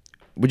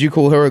 Would you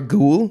call her a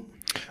ghoul?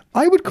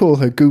 I would call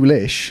her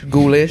ghoulish.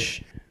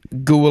 Ghoulish?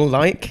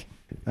 Ghoul-like?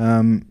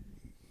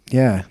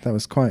 Yeah, that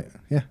was quite.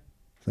 Yeah,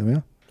 there we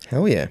are.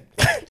 Hell yeah.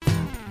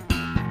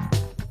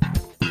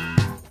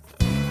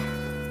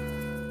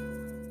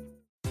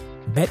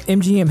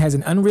 BetMGM has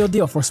an unreal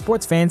deal for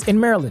sports fans in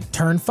Maryland.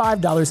 Turn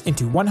 $5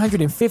 into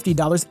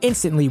 $150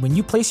 instantly when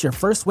you place your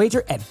first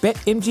wager at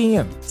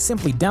BetMGM.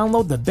 Simply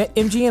download the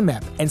BetMGM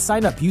app and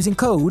sign up using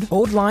code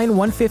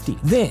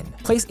OldLine150. Then,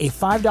 place a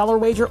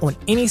 $5 wager on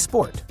any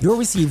sport. You'll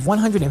receive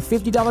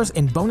 $150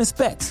 in bonus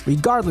bets,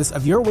 regardless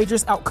of your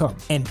wager's outcome.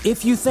 And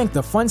if you think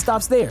the fun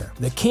stops there,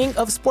 the king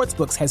of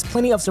sportsbooks has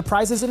plenty of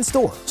surprises in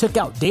store. Check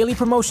out daily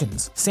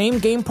promotions,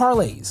 same-game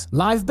parlays,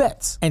 live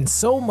bets, and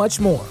so much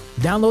more.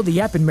 Download the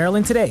app in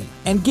Maryland today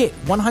and get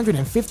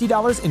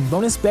 $150 in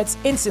bonus bets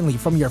instantly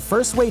from your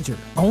first wager.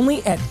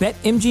 Only at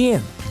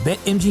BetMGM.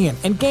 BetMGM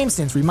and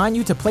GameSense remind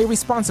you to play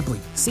responsibly.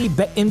 See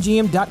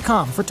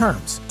BetMGM.com for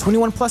terms.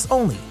 21 plus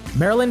only.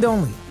 Maryland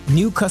only.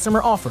 New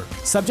customer offer.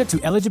 Subject to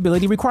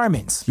eligibility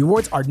requirements.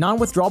 Rewards are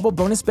non-withdrawable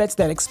bonus bets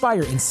that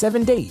expire in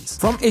 7 days.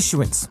 From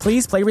issuance,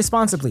 please play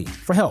responsibly.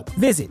 For help,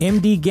 visit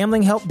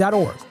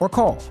mdgamblinghelp.org or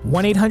call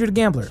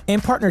 1-800-GAMBLER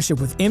in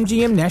partnership with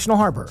MGM National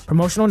Harbor.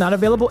 Promotional not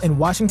available in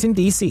Washington,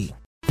 D.C.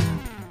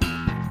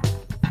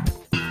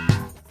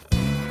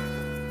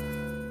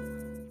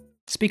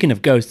 Speaking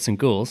of ghosts and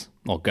ghouls,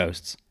 or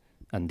ghosts,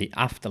 and the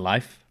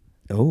afterlife.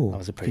 Oh, That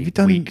was a pretty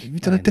Have you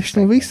weak done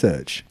additional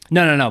research?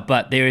 No.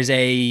 But there is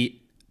a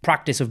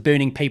practice of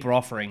burning paper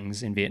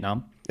offerings in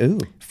Vietnam ooh,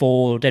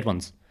 for dead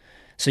ones.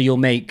 So you'll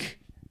make,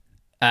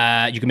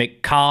 you can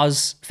make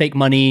cars, fake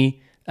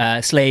money,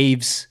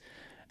 slaves,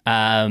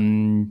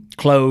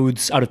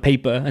 clothes out of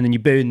paper, and then you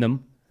burn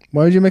them.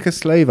 Why would you make a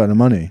slave out of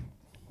money?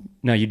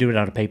 No, you do it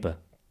out of paper.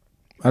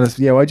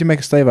 Yeah, why'd you make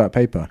a slave out of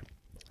paper?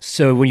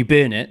 So when you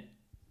burn it,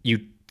 you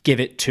give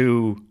it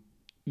to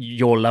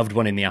your loved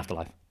one in the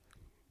afterlife.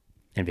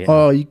 In Vietnam.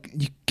 Oh, you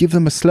give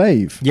them a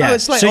slave. Yeah, Oh,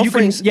 it's like so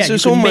offerings. You can, so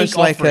it's you can almost make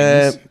like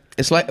offerings.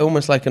 it's like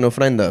almost like an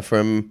ofrenda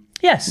from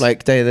Yes.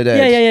 like Day of the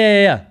Dead.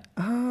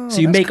 Yeah. So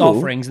you that's make cool.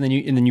 offerings and then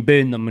you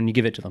burn them and you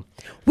give it to them.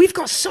 We've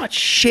got such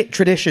shit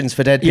traditions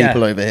for dead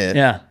people over here.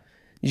 Yeah.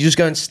 You just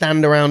go and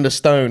stand around a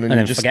stone and you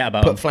then just forget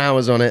about put them.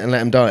 flowers on it and let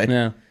them die.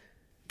 Yeah.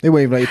 They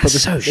won't even let you put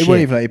That's so they won't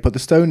shit. even let you put the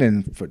stone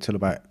in for till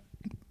about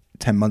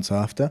 10 months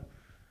after.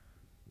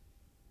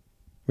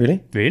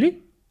 Really? Really?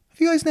 Have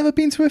you guys never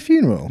been to a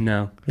funeral?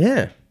 No.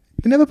 Yeah.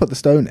 You never put the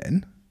stone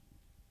in.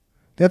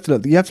 You have to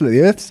let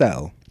the earth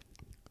settle.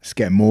 It's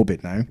getting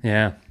morbid now.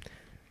 Yeah.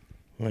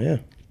 Well, yeah.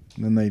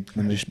 And then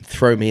they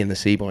Throw me in the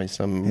sea, boys.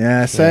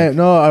 yeah. So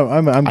no,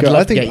 I'm I'd good.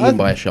 love to get eaten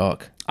by a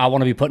shark. I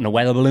want to be put in a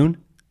weather balloon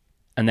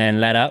and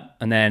then let up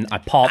and then I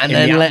pop And in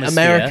then the let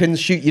atmosphere. Americans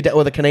shoot you down,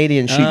 or the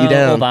Canadians shoot you All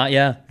down. that,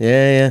 yeah.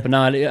 Yeah. But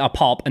now I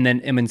pop and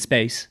then I'm in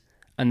space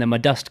and then my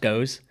dust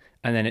goes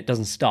and then it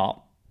doesn't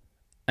stop.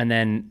 And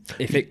then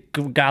if it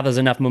gathers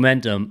enough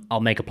momentum,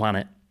 I'll make a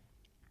planet.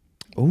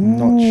 I'm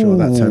not sure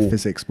that's how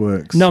physics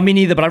works. No, me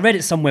neither, but I read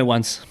it somewhere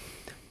once.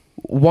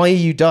 Why are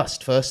you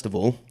dust, first of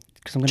all?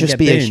 Because I'm going to Just get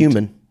be a burned.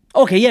 human.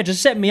 Okay, yeah,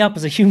 just set me up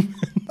as a human.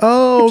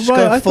 Oh Just right,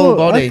 go I full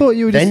thought body.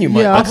 you were Then just you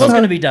might yeah. I I was thought-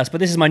 going to be dust, but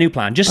this is my new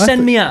plan. Just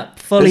send me up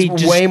fully,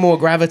 There's just way more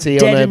gravity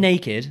dead on a... and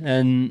naked,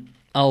 and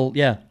I'll,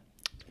 yeah.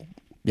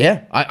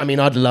 Yeah. I mean,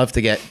 I'd love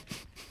to get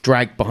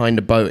dragged behind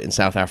a boat in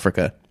South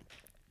Africa.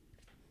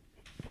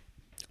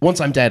 Once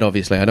I'm dead,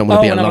 obviously. I don't want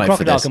to be and have a alive for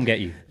crocodile this. come get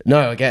you.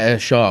 No, I get a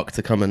shark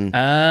to come and...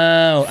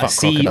 Oh, I Fuck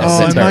see. crocodiles. Oh,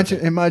 That's imagine,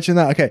 imagine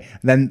that. Okay,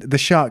 then the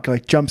shark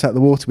like jumps out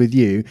the water with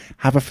you.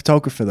 Have a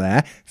photographer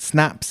there,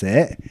 snaps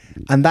it,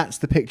 and that's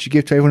the picture you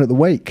give to everyone at the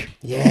wake.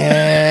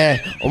 Yeah.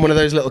 On one of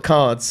those little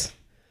cards.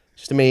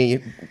 Just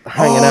me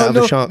hanging out of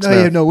no, a shark's no, mouth.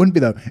 yeah, no, it wouldn't be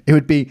though. It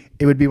would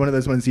be one of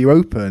those ones you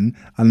open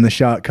and the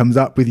shark comes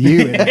up with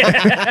you. In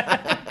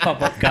it.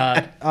 Pop-up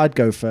card. I'd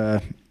go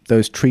for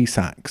those tree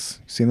sacks.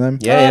 Seen them?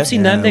 Yeah, Oh, yeah. I've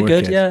seen them. They're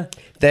good, wicked.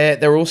 yeah.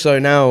 They're also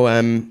now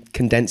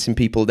condensing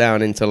people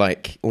down into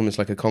like almost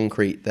like a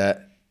concrete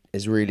that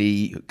is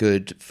really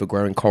good for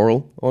growing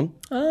coral on.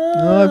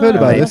 Oh, I've heard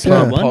about They this.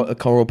 plant Yeah. one.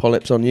 Coral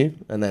polyps on you,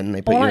 and then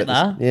they put I you like at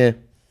that. Yeah.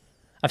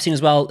 I've seen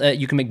as well,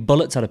 you can make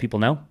bullets out of people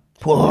now.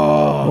 Whoa.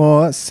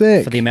 Oh, that's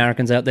sick. For the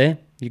Americans out there,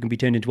 you can be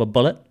turned into a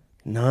bullet.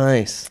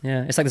 Nice.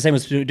 Yeah, it's like the same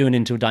as doing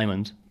into a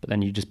diamond, but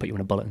then you just put you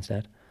in a bullet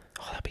instead.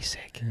 Oh, that'd be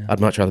sick. I'd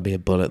much rather be a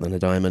bullet than a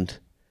diamond.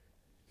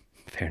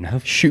 Fair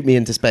enough. Shoot me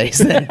into space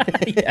then.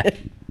 Yeah.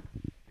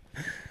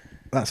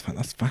 That's fine.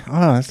 That's fine.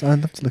 Oh, I'd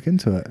love to look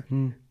into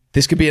it.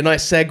 This could be a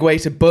nice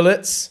segue to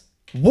bullets.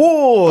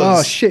 Wars.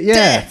 Oh, shit, yeah.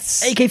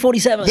 Deaths.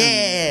 AK-47.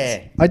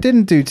 Yeah. I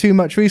didn't do too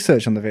much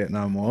research on the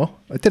Vietnam War.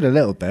 I did a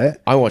little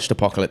bit. I watched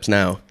Apocalypse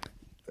Now.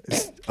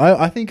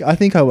 I think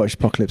I watched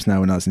Apocalypse Now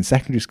when I was in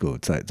secondary school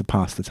to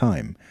pass the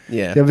time.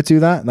 Yeah. Do you ever do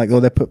that? Like, or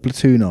they put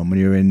Platoon on when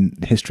you're in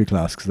history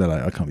class because they're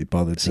like, I can't be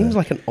bothered. Seems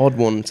like an odd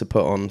one to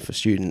put on for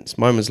students.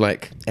 Mine was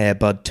like Air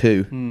Bud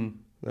 2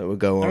 that would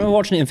go I remember on.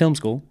 watching it in film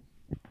school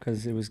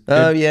because it was good,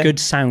 Oh, yeah. good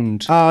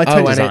sound. Oh, I tell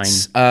you, And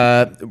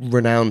design. it's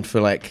renowned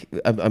for like.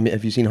 I mean,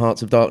 have you seen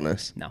Hearts of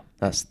Darkness? No.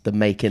 That's the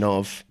making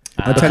of.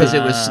 tell Because you-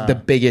 it was the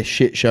biggest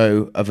shit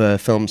show of a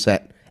film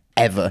set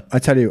ever. I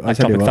tell you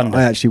Tropic what. Thunder.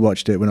 I actually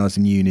watched it when I was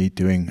in uni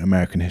doing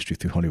American history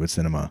through Hollywood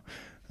cinema.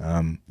 Oh,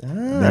 you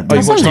That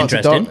watched sounds Hearts of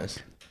interesting.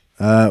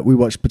 Darkness? We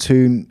watched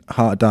Platoon,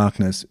 Heart of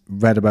Darkness,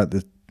 read about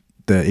the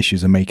the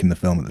issues of making the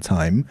film at the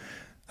time,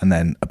 and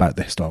then about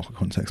the historical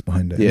context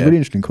behind it. It's Yeah. a really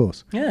interesting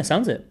course. Yeah,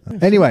 sounds it.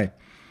 Anyway,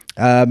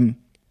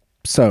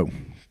 so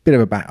bit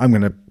of a back. I'm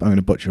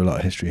gonna butcher a lot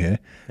of history here,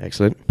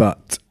 Excellent.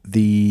 but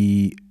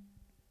the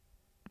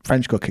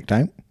French got kicked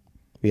out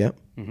Yeah.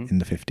 in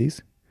the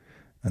 50s,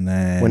 and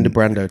then When did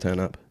Brando turn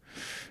up?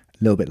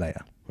 a little bit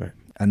later. Right.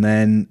 And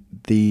then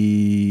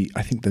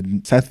I think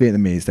the South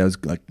Vietnamese, there was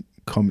like,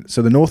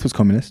 so the North was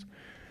communist,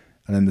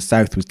 and then the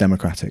South was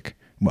democratic.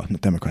 Well,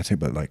 not democratic,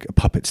 but like a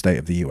puppet state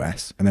of the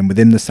US. And then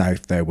within the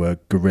South, there were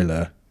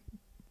guerrilla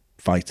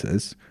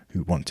fighters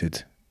who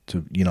wanted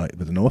to unite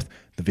with the North,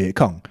 the Viet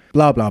Cong.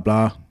 Blah, blah,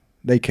 blah.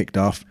 They kicked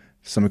off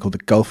something called the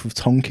Gulf of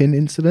Tonkin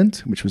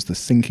incident, which was the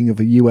sinking of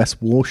a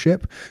US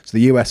warship. So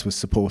the US was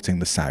supporting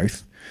the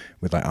South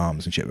with like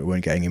arms and shit, but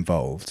weren't getting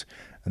involved.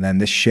 And then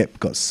this ship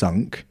got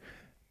sunk.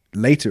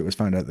 Later, it was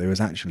found out there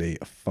was actually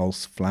a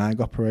false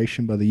flag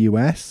operation by the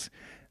US,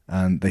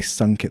 and they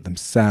sunk it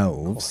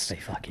themselves. They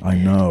fucking I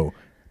did. know.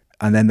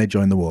 And then they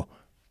joined the war.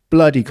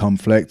 Bloody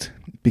conflict.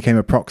 Became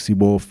a proxy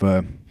war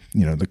for,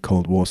 the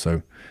Cold War.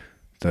 So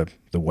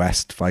the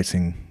West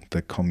fighting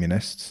the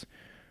communists.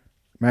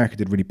 America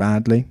did really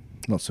badly.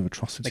 Lots of They got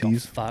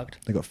atrocities.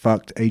 fucked. They got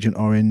fucked. Agent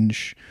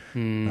Orange.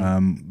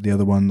 The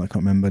other one, I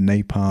can't remember.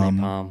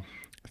 Napalm.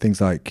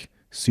 Things like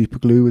super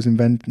glue was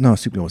invented. No,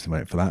 super glue wasn't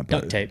invented for that.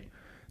 But Duct tape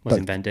was duct-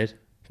 invented. in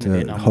the to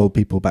Vietnam War. hold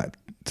people back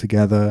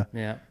together.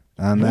 Yeah.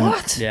 And then,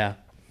 What? Yeah.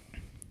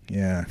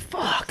 Yeah.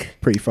 Fuck.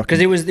 Pretty fucking. Because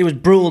it was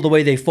brutal the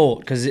way they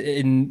fought. Because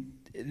they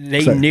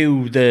So-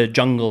 knew the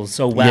jungle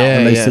so well. Yeah,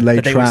 and they used to lay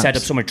that they would set up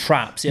traps. so many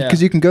traps. Yeah.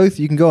 Because you can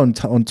go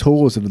on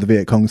tours of the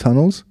Viet Cong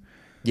tunnels,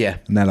 Yeah.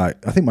 and they're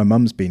like, I think my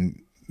mum's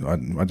been. I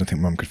don't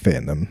think mum could fit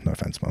in them. No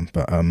offense, mum,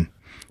 but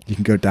you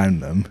can go down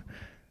them.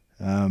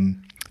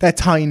 They're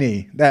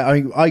tiny.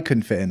 I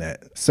couldn't fit in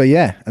it. So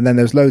yeah, and then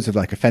there's loads of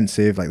like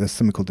offensive. Like there's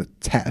something called the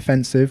Tet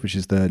Offensive, which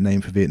is the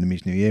name for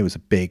Vietnamese New Year. It was a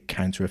big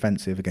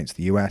counter-offensive against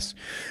the US,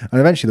 and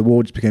eventually the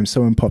war just became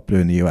so unpopular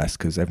in the US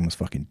because everyone was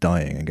fucking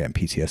dying and getting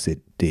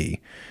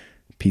PTLSD.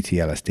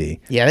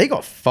 Yeah, they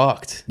got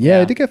fucked. Yeah,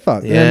 Yeah. it did get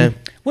fucked. Yeah.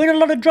 Weren't a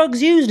lot of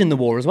drugs used in the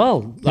war as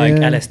well? Like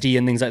Yeah. LSD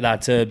and things like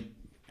that to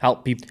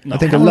help people. I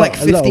think a How, lot-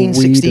 like a lot of 15,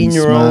 weed and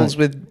 16-year-olds smack.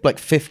 with like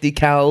 50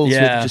 cals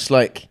Yeah. with just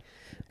like...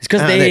 It's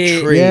because out of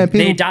their tree. Yeah,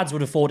 their people- dads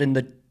would have fought in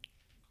the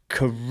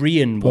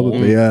Korean War.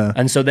 Probably, yeah.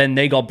 And so then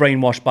they got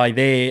brainwashed by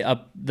the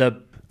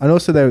And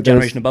also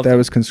Generation above there them.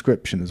 was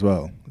conscription as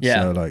well.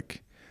 Yeah.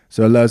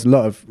 So there's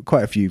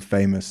quite a few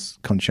famous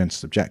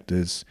conscientious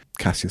objectors.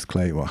 Cassius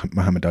Clay,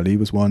 Muhammad Ali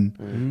was one.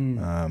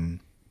 And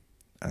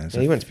there's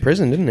Yeah, he went to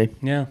prison, didn't he?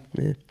 yeah.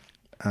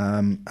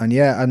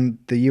 and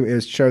it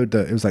was showed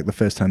that it was like the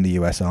first time the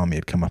US Army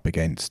had come up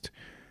against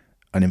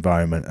an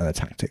environment and a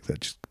tactic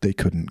that just they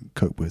couldn't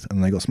cope with,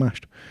 and they got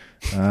smashed.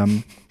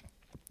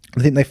 I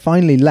think they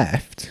finally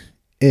left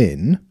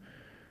in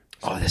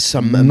Oh, there's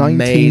some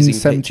amazing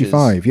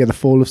 1975. pictures. Yeah, the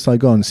fall of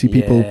Saigon. See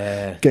people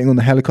Yeah. getting on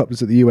the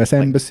helicopters at the US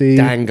Embassy.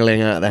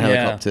 Dangling out of the Yeah.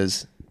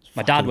 helicopters.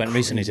 My dad went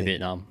recently to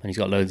Vietnam and he's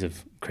got loads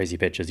of crazy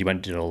pictures. He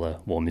went to all the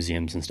war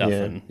museums and stuff.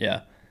 Yeah. And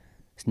yeah,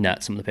 it's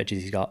nuts some of the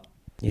pictures he's got.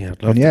 Yeah,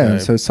 I'd love And to go.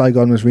 so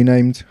Saigon was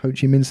renamed Ho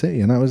Chi Minh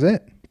City, and that was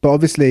it. But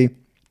obviously,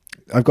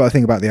 I've got to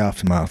think about the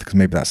aftermath, because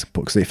maybe that's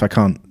because if I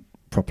can't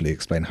properly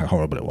explain how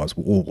horrible it was,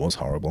 war was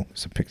horrible.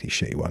 It's a particularly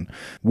shitty one.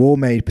 War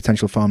made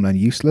potential farmland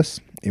useless.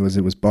 It was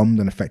bombed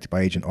and affected by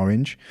Agent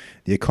Orange.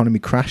 The economy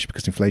crashed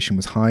because inflation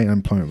was high and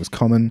unemployment was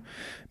common.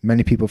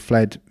 Many people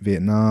fled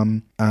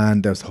Vietnam,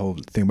 and there was the whole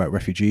thing about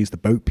refugees, the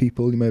boat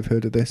people. You may have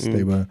heard of this.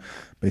 They were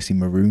basically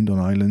marooned on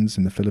islands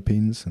in the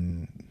Philippines,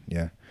 and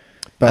yeah.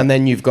 But And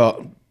then you've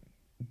got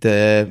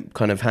the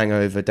kind of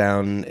hangover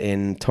down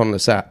in Tonle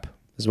Sap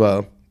as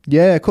well.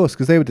 yeah, of course,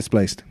 because they were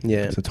displaced.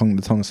 Yeah. So the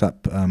Tonle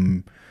Sap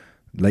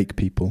lake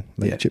people,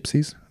 lake Yeah.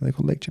 gypsies. Are they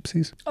called lake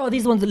gypsies? Oh,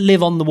 these are the ones that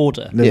live on the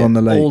water. Live Yeah. on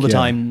the lake all the yeah.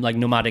 time, like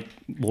nomadic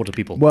water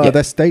people. Well, Yeah.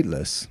 they're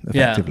stateless,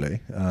 Yeah.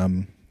 effectively.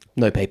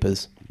 No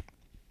papers.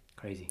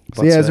 Crazy.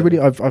 So yeah, it's a whatsoever. really.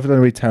 I've done a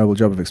really terrible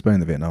job of explaining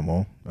the Vietnam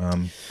War.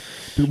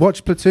 But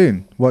watch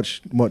Platoon.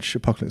 Watch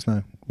Apocalypse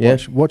Now. Yeah.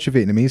 Watch a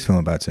Vietnamese film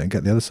about it and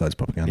get the other side's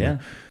propaganda. Yeah.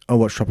 Oh,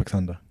 watch Tropic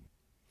Thunder.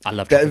 I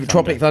love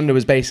Tropic Thunder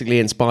was basically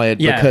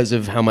inspired Yeah. because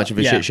of how much of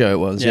a Yeah. shit show it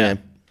was. Yeah. Yeah.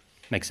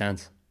 Makes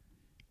sense.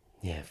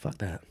 Yeah, fuck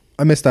that.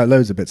 I missed out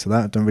loads of bits of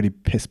that. I've done a really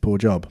piss poor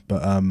job.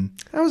 But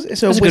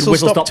It's That's a good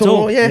whistle stop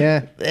tour. Yeah.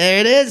 Yeah. There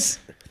it is.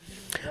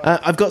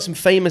 I've got some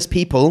famous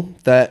people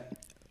that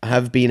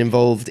have been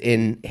involved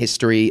in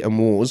history and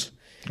wars.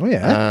 oh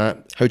yeah,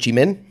 Ho Chi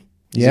Minh.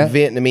 He's Yeah. a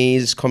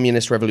Vietnamese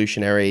communist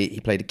revolutionary. He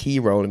played a key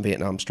role in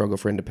Vietnam's struggle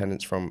for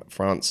independence from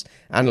France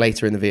and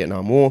later in the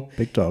Vietnam War.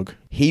 big dog.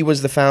 He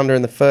was the founder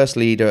and the first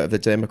leader of the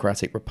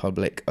Democratic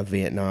Republic of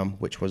Vietnam,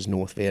 which was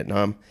North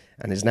Vietnam,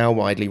 and is now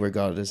widely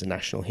regarded as a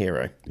national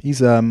hero. He's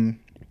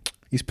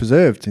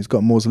preserved. He's got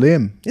a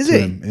mausoleum. Is to he?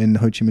 him in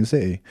Ho Chi Minh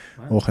City.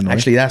 Or Hanoi.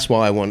 Actually, that's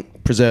why I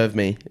want Preserve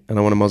Me, and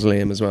I want a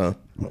mausoleum as well.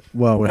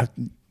 well,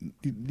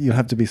 you'll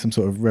have to be some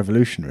sort of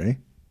revolutionary.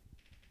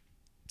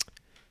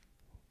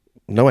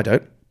 No, I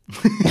don't.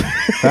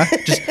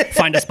 Just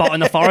find a spot in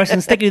the forest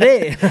and stick you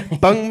there.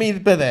 Bung me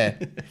there.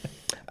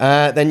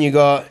 Then you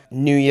got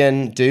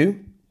Nguyen Du.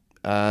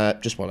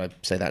 Just while I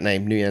say that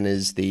name, Nguyen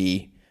is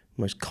the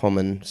most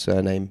common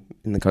surname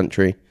in the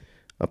country.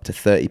 Up to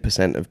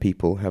 30% of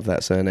people have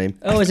that surname.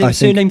 Oh, is it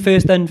surname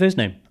first, then first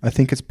name? I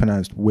think it's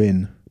pronounced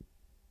Win.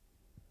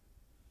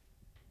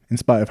 In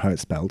spite of how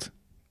it's spelled,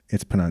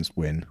 it's pronounced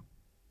Win.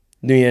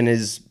 Nguyen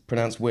is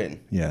pronounced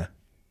Win. Yeah.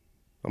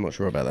 I'm not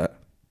sure about that.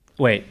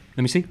 Wait,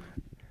 let me see.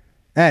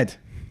 Ed.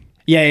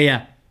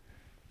 Yeah.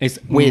 It's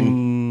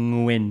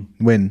Win.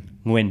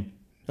 Win.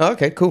 Oh,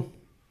 okay, cool.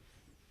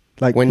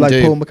 Like When Paul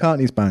do.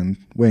 McCartney's band,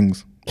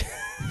 Wings.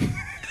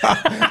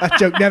 That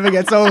joke never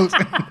gets old.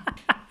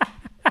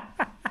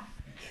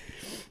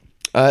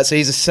 So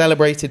he's a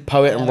celebrated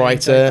poet and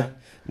writer.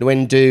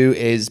 Nguyen Du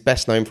is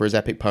best known for his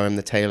epic poem,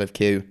 The Tale of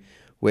Q,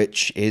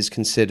 which is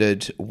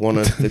considered one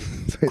of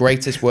the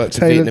greatest works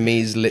of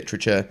Vietnamese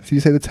literature. So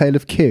you say The Tale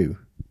of Q?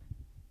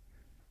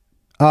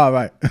 Oh,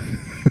 right.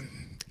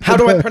 How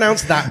do I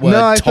pronounce that word,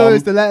 No, I Tom? thought it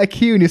was the letter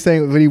Q and you're saying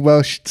it with a really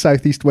Welsh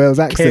Southeast Wales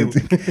accent.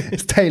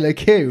 It's Taylor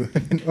Q.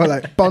 Or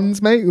like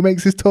Bonds, mate, who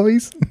makes his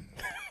toys.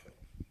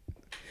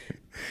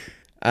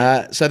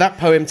 So that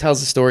poem tells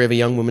the story of a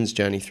young woman's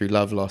journey through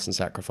love, loss, and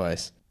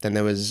sacrifice. Then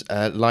there was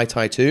Lai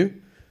Tai Tu,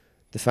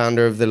 the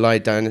founder of the Lai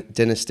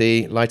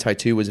dynasty. Lai Tai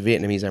Tu was a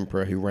Vietnamese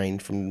emperor who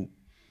reigned from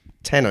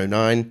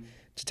 1009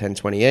 to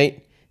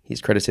 1028.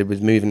 He's credited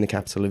with moving the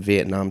capital of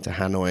Vietnam to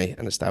Hanoi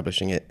and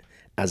establishing it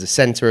as a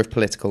center of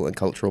political and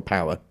cultural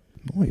power.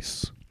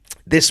 Nice.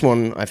 This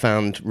one I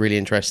found really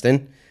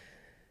interesting.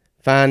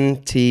 Phan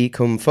Thi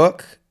Kum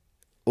Phuc,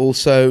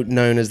 also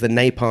known as the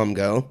Napalm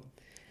Girl.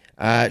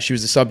 She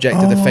was the subject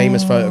of the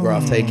famous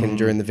photograph taken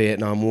during the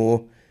Vietnam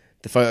War.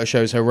 The photo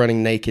shows her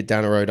running naked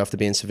down a road after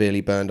being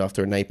severely burned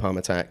after a napalm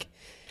attack.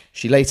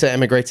 She later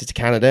emigrated to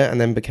Canada and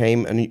then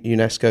became a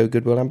UNESCO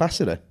Goodwill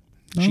Ambassador.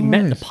 She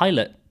met the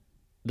pilot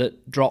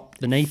that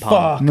dropped the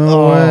napalm.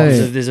 No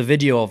way. There's a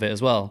video of it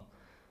as well.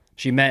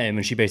 She met him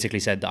and she basically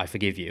said that I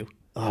forgive you.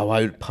 Oh,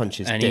 I would punch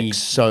his And dick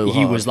so hard.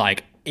 he was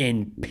like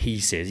in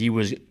pieces. He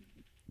was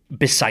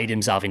beside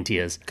himself in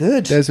tears.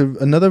 Good. There's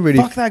another really...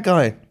 Fuck that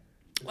guy.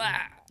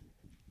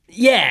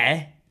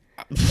 Yeah.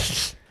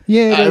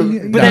 Yeah.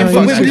 But then we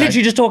fuck were that guy.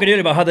 literally just talking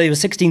earlier about how they were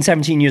 16,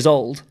 17 years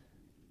old.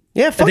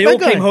 Yeah, fuck They that all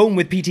guy. came home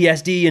with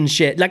PTSD and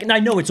shit. Like, and I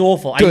know it's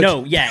awful. Good. I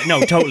know. Yeah,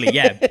 no, totally.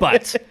 Yeah.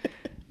 But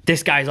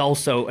this guy's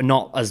also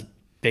not as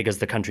big as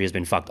the country has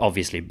been fucked,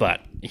 obviously.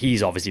 But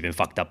he's obviously been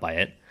fucked up by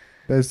it.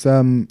 There's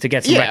To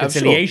get some Yeah,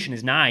 reconciliation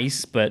is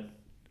nice, but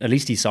at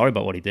least he's sorry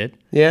about what he did.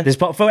 Yeah.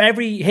 For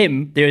every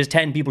him, there is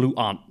 10 people who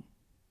aren't.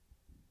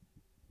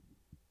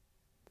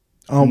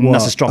 on what?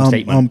 That's a strong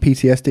statement. On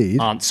PTSD.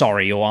 Aren't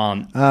sorry or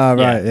aren't. Ah,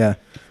 right, yeah.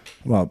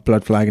 Well,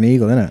 Blood Flag and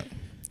Eagle, isn't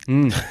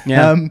it?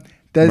 Yeah.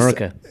 There's,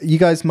 America. You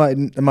guys might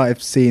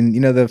have seen,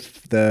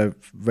 the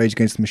Rage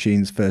Against the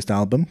Machine's first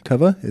album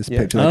cover is a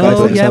picture of the guy Oh,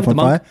 setting yeah, himself with on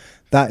the monk. fire.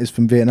 That is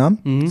from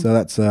Vietnam. So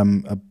that's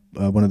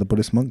one of the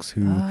Buddhist monks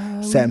who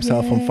set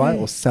himself on fire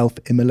or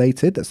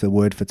self-immolated. That's the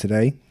word for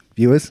today,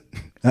 viewers.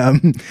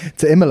 To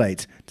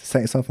immolate, to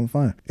set yourself on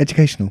fire.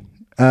 Educational.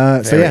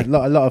 So yeah,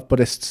 a lot of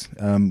Buddhists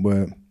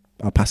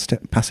are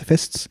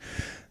pacifists.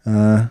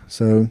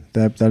 So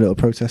their little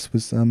protest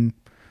was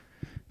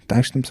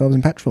doused themselves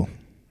in petrol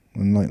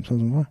and light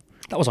themselves on fire.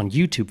 That was on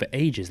YouTube for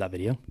ages, that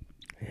video.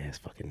 Yeah, it's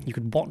fucking... You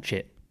could watch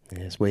it. Yeah,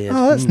 it's weird.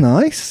 Oh, that's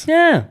nice.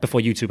 Yeah.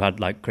 Before YouTube had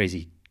like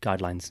crazy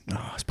guidelines.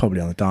 Oh, it's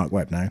probably on the dark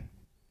web now.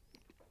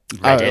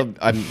 Reddit.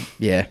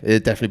 Yeah,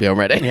 it'd definitely be on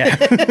Reddit.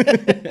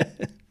 Yeah.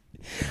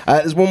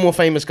 There's one more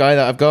famous guy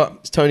that I've got.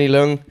 It's Tony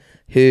Leung,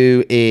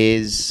 who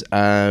is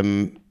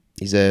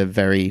he's a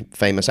very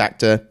famous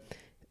actor,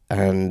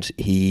 and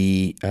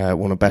he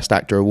won a Best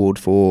Actor award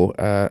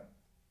for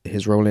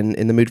his role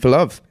in The Mood for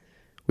Love,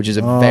 which is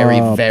a very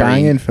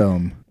banging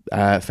film.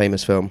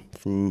 famous film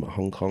from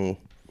Hong Kong.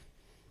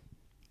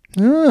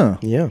 Oh.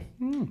 Yeah.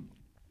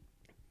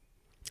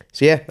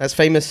 So yeah, that's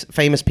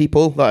famous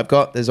people that I've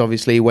got. There's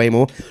obviously way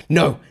more.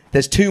 No,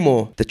 there's two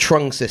more. The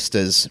Trung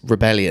Sisters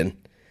Rebellion.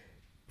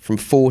 From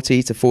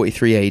 40 to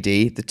 43 AD,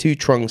 the two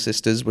Trung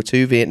sisters were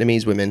two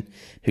Vietnamese women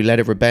who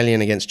led a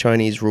rebellion against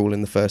Chinese rule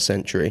in the 1st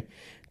century.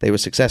 They were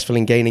successful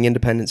in gaining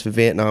independence for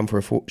Vietnam for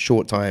a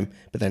short time,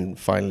 but then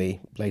finally,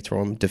 later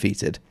on,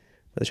 defeated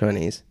by the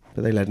Chinese.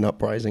 But they led an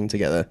uprising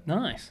together.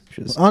 Nice. Which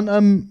was,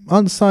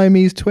 Aren't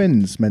Siamese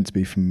twins meant to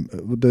be from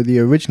the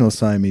original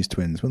Siamese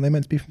twins? Weren't they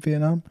meant to be from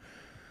Vietnam?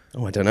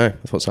 oh, I don't know.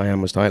 I thought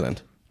Siam was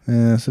Thailand.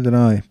 Yeah, so did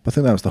I. I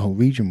think that was the whole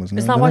region, wasn't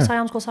it? Is I that don't why know.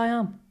 Siam's called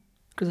Siam?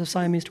 Because of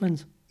Siamese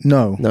twins?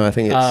 No, No, I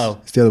think it's... Oh,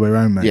 it's the other way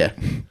around, mate. Yeah.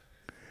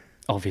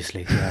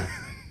 obviously. Yeah.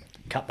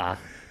 Cut that,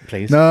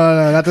 please.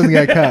 No, that doesn't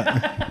get cut.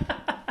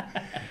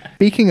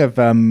 Speaking of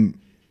cut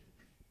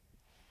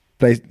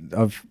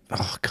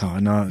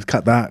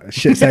that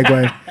shit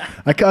segue.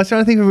 I was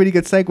trying to think of a really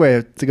good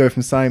segue to go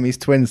from Siamese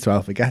twins to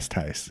Alpha Guest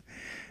House.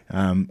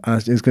 And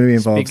it was going to be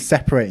involved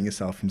separating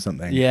yourself from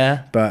something.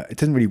 Yeah. But it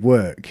doesn't really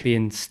work.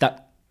 Being stuck.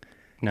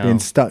 No. Being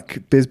stuck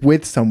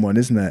with someone,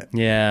 isn't it?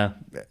 Yeah.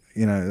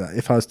 you know,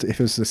 if it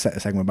was a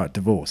segment about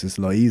divorce, it's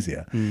a lot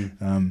easier.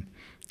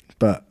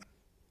 But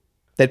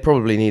They'd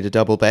probably need a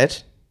double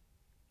bed.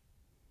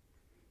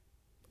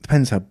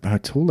 depends how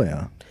tall they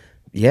are.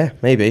 Yeah,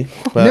 maybe.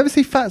 You But never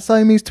see fat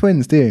Siamese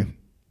twins, do you?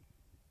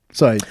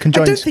 Sorry,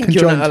 conjoined. I don't think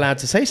you're not allowed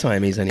to say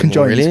Siamese anymore,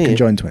 conjoined, really. are you?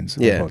 conjoined twins.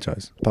 I Yeah.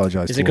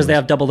 apologise. Is it because they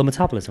have double the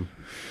metabolism?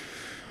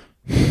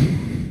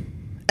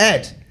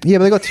 Ed. Yeah,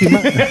 but they got two.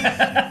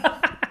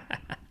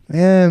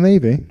 Yeah,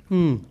 maybe.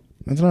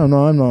 I don't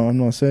know. No, I'm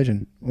not a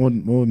surgeon or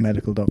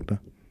medical doctor.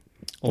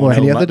 Or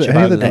any know other much any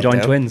about other the doctor.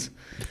 joint twins.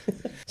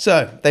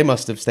 So they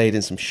must have stayed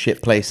in some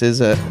shit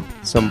places at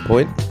some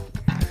point.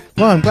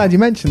 Well, I'm glad you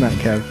mentioned that,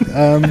 Kev.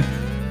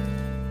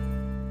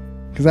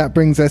 Because that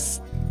brings us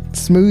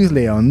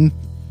smoothly on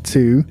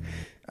to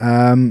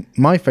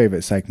my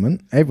favourite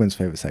segment, everyone's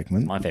favourite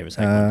segment. My favourite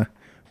segment.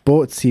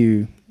 Brought to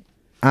you,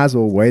 as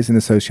always, in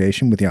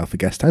association with the Alpha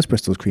Guest House,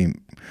 Bristol's premium,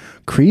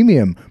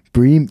 creamiest.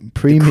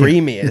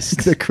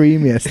 the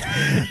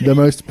creamiest, the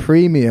most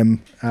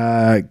premium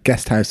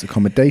guest house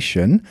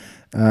accommodation.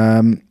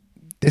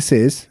 This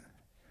is.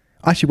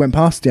 I actually went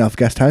past the Alpha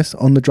Guest House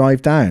on the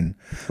drive down.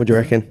 What do you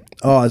reckon?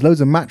 Oh, there's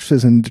loads of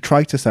mattresses and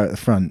detritus out the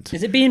front.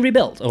 Is it being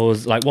rebuilt, or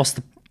is, like, what's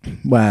the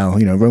Well,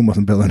 you know, Rome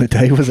wasn't built in a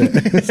day, was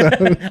it? So,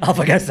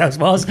 Alpha Guest House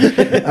was?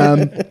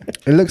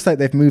 it looks like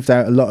they've moved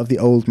out a lot of the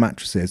old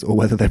mattresses, or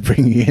whether they're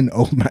bringing in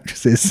old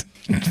mattresses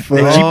for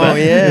Oh,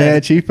 yeah.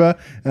 cheaper.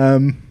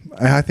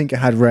 I think it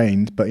had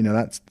rained, but you know,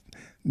 that's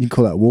you can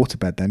call that a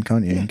waterbed then,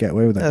 can't you? You can get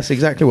away with that. That's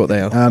exactly what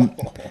they are.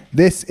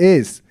 This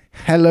is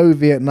Hello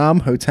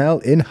Vietnam Hotel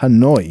in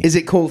Hanoi. Is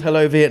it called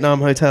Hello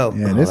Vietnam Hotel?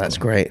 Yeah, it oh, is. that's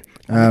great.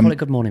 Call it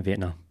Good Morning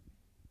Vietnam.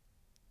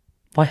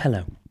 Why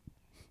hello?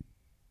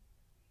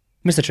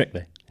 Mr.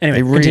 Trickley. Anyway,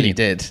 They really continue.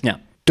 did. Yeah.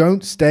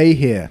 Don't stay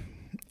here.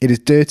 It is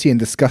dirty and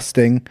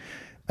disgusting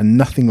and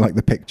nothing like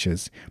the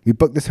pictures. We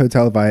booked this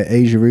hotel via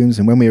Asia Rooms,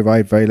 and when we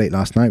arrived very late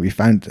last night, we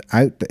found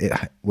out that it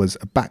was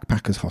a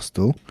backpackers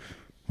hostel.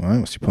 All right,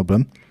 what's your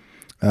problem?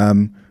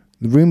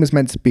 The room was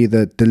meant to be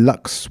the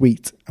deluxe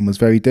suite and was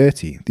very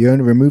dirty. The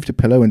owner removed a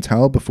pillow and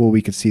towel before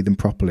we could see them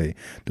properly.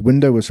 The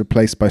window was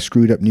replaced by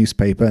screwed up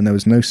newspaper, and there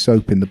was no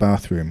soap in the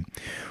bathroom.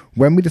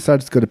 When we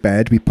decided to go to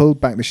bed, we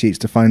pulled back the sheets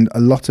to find a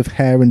lot of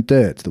hair and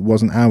dirt that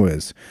wasn't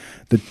ours.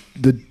 The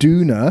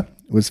doona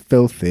was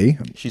filthy,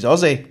 She's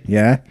Aussie.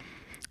 yeah,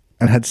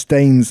 and had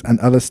stains and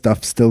other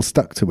stuff still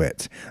stuck to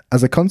it.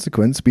 As a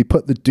consequence, we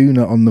put the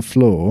doona on the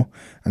floor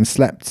and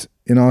slept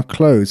in our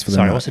clothes for the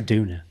Sorry, night. what's a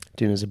doona?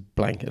 Duna's a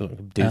blanket, like a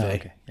duvet. Oh,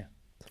 okay. Yeah.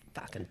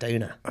 Fucking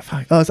Duna.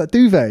 Oh, is that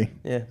duvet?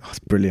 Yeah. Oh, that's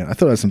brilliant. I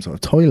thought it was some sort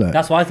of toilet.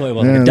 That's what I thought it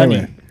was, Yeah, like a dunny.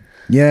 lovely.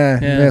 Yeah,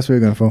 that's what we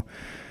were going for.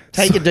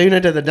 Take your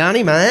Duna to the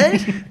Danny,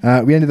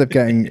 man. We ended up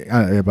getting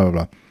blah, blah,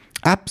 blah.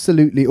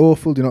 Absolutely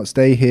awful. Do not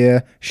stay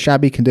here.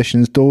 Shabby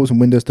conditions. Doors and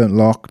windows don't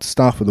lock.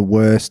 Staff were the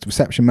worst.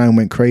 Reception man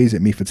went crazy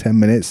at me for 10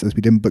 minutes as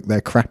we didn't book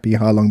their crappy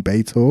Ha Long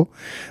Bay tour.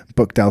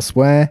 Booked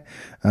elsewhere.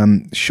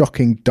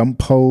 Shocking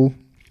dump hole.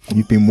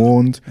 You've been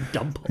warned.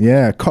 Dump.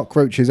 Yeah,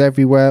 cockroaches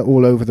everywhere,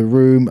 all over the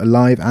room,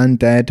 alive and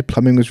dead.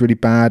 Plumbing was really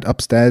bad.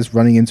 Upstairs,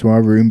 running into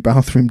our room.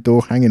 Bathroom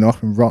door hanging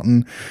off and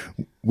rotten.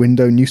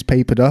 Window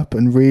newspapered up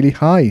and really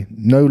high.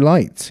 No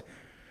light.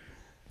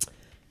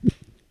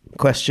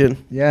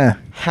 Question. Yeah.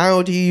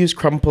 How do you use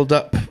crumpled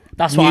up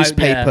That's what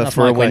newspaper that's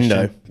for my a question.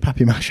 window?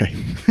 Papier mâche.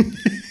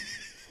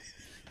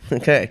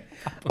 Okay.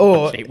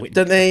 Or Mâche window.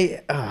 don't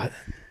they?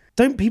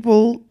 Don't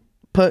people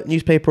put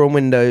newspaper on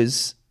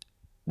windows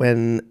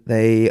when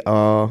they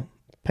are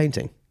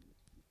painting?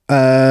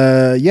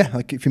 Yeah,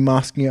 like if you're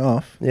masking it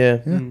off. Yeah.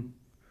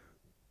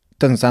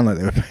 Doesn't sound like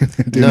they were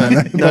doing No,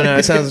 that. no,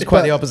 it sounds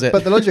quite the opposite.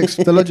 But the logic's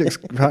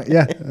right,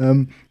 yeah.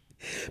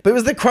 But it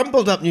was the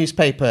crumpled up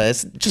newspaper.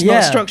 It's just Yeah,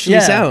 not structurally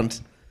yeah. sound.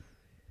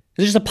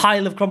 Is it just a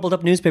pile of crumpled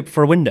up newspaper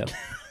for a window?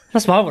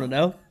 That's what I want to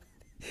know.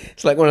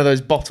 It's like one of those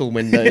bottle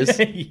windows.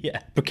 Yeah,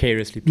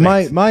 precariously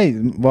placed.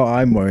 What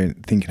I'm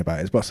thinking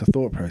about is what's the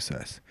thought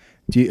process?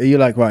 Are you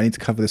like, right, I need to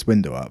cover this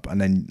window up, and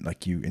then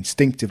like you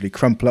instinctively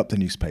crumple up the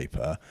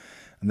newspaper,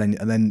 and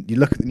then you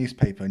look at the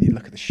newspaper and you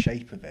look at the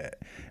shape of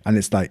it, and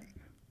it's like,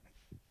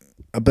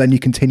 but then you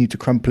continue to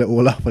crumple it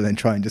all up and then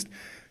try and just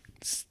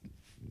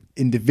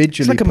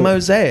individually. It's like a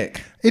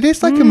mosaic. It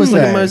is like a It's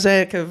mosaic. like a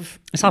mosaic of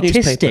It's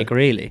artistic, newspaper.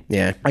 really.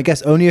 Yeah. I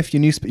guess only if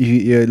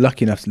you're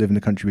lucky enough to live in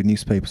a country with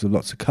newspapers with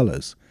lots of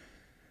colours.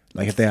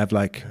 Like if they have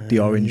like the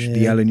orange, the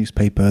yellow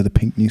newspaper, the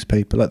pink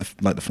newspaper, like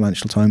the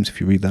Financial Times. If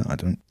you read that, I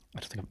don't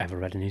think I've ever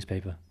read a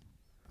newspaper.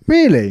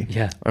 really.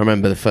 Yeah. I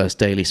remember the first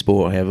Daily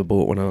Sport I ever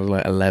bought when I was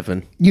like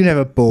 11. You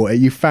never bought it.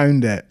 You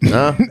found it.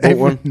 No, bought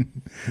one.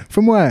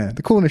 From where?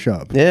 The corner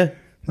shop. Yeah.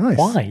 Nice.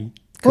 Why?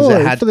 'Cause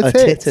it had for the a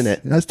tit tits. in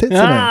it. It has tits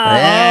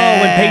Ah,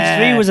 when page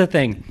 3 was a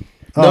thing.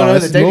 Oh, No,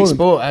 that's the Daily more than-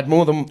 Sport had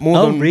more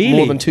than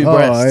really? two Oh,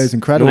 breasts. it was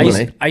incredible.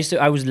 normally.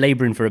 I was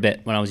labouring for a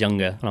bit when I was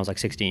younger, when I was like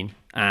 16,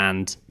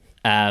 and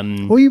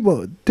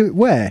Well,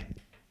 where?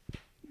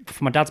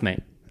 for my dad's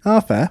mate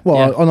Fair. Well,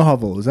 Yeah. on a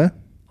hovel, is it?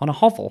 on a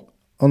hovel.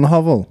 On the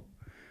hovel.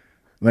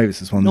 Maybe it's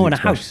this one. No, in a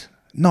house.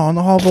 No, on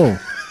the hovel.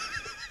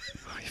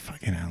 Oh, you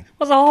fucking hell.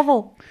 What's a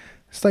hovel?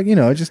 It's like,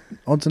 just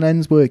odds and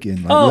ends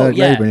working. Like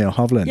labour,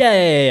 hoveling.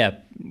 Yeah.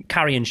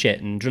 Carrying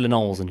shit and drilling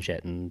holes and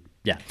shit and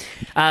yeah.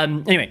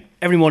 Anyway,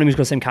 every morning we used to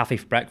go to the same cafe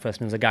for breakfast,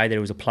 and there was a guy there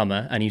who was a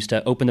plumber, and he used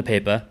to open the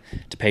paper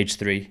to page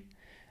 3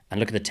 and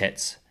look at the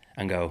tits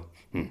and go,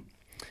 and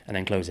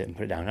then close it and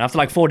put it down. And after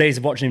like 4 days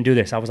of watching him do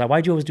this, I was like,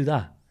 why do you always do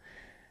that?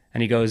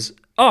 And he goes,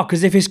 oh,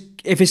 because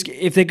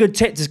if they're good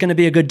tits, it's going to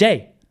be a good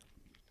day.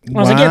 And I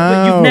was like, yeah,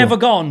 but you've never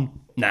gone,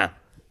 nah.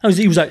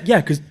 He was like,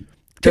 yeah, because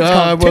tits I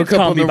can't, woke tits up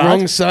can't on be the bad.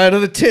 wrong side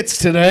of the tits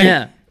today.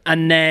 Yeah.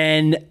 And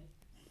then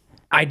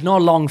I'd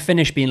not long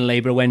finished being a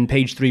labourer when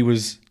page 3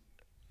 was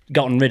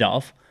gotten rid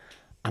of.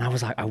 And I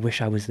was like, I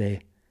wish I was there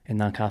in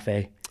that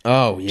cafe.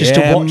 Oh, yeah. Just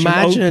to watch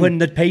imagine. him open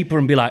the paper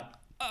and be like,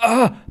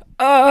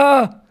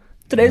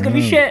 today's going to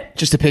be shit.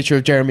 Just a picture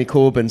of Jeremy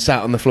Corbyn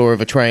sat on the floor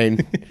of a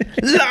train.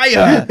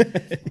 Liar!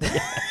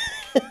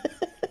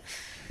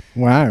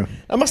 Wow.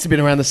 That must have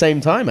been around the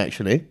same time,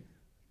 actually.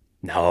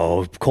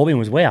 No, Corbyn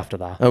was way after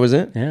that. Oh, was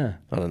it? Yeah.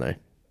 I don't know.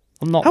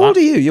 I'm not How that- old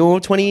are you? You're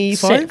 25?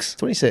 Six.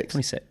 26.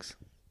 26.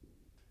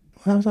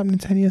 Well, that was happening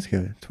 10 years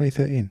ago,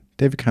 2013.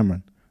 David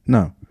Cameron.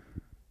 No.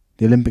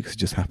 The Olympics had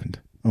just happened.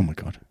 Oh my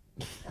God.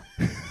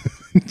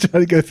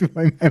 Trying to go through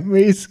my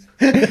memories.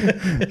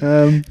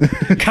 Cameron,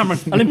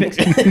 Olympics.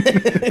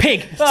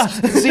 Pig.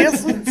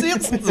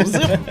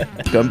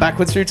 Going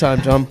backwards through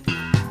time, Tom.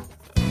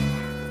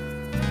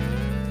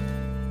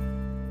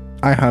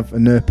 I have a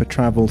NERPA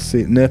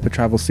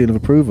travel seal of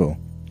approval.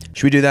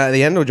 Should we do that at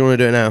the end, or do you want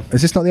to do it now?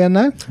 Is this not the end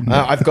now?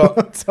 I've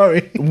got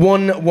Sorry.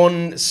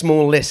 one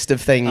small list of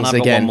things And I've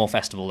got again. one more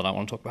festival that I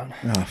want to talk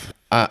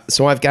about.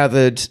 So I've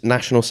gathered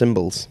national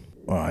symbols.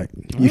 All right.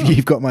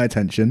 You've got my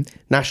attention.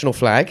 National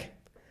flag.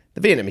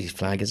 The Vietnamese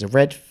flag is a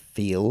red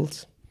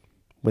field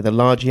with a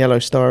large yellow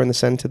star in the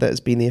centre that has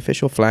been the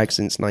official flag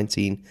since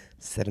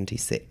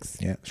 1976.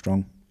 Yeah,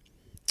 strong.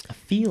 A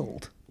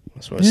field.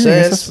 That's what it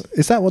says.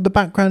 Is that what the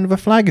background of a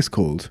flag is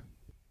called?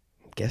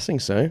 I'm guessing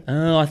so.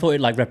 Oh, I thought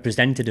it like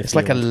represented a It's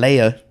field. like a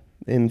layer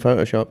in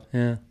Photoshop.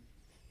 Yeah.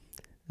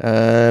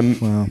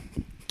 Well,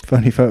 if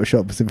only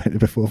Photoshop was invented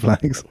before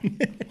flags.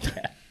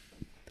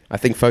 I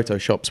think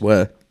Photoshops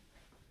were.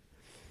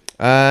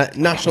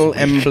 National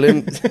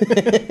emblem.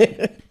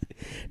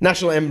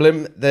 National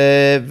emblem.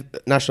 The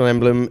national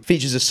emblem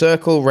features a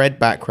circle red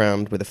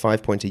background with a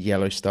 5-pointed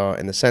yellow star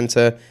in the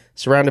centre,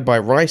 surrounded by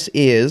rice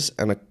ears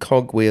and a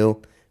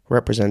cogwheel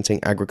representing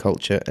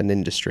agriculture and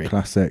industry.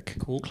 Classic.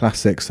 Cool.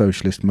 Classic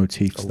socialist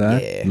motifs there.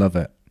 yeah. Love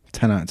it.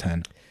 10 out of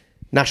 10.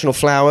 National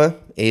flower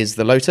is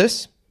the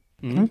lotus.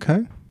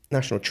 Okay.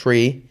 National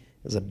tree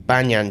is a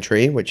banyan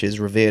tree, which is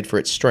revered for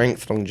its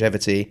strength,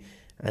 longevity,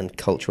 and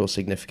cultural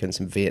significance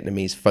in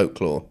Vietnamese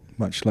folklore.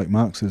 Much like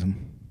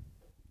Marxism.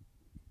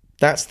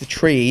 That's the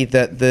tree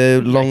that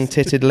the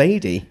long-titted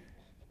lady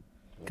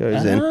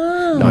goes in.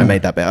 No, I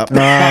made that bit up.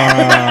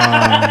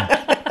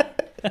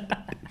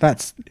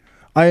 That's.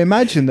 I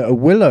imagine that a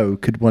willow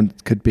could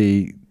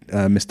be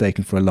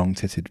mistaken for a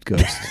long-titted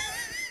ghost.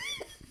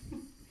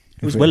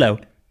 It was Willow.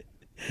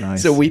 Nice.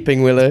 It's a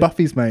weeping willow.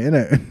 Buffy's mate, isn't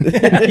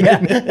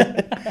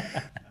it?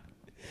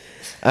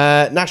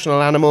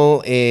 National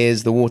animal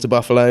is the water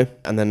buffalo,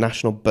 and the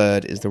national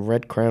bird is the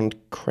red-crowned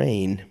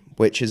crane,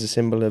 which is a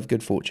symbol of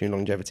good fortune,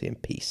 longevity,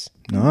 and peace.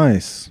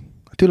 Nice.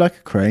 I do like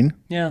a crane.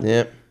 Yeah.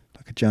 Yeah.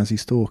 Like a jazzy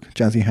stork.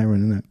 Jazzy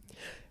heron, isn't it?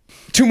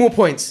 2 more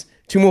points.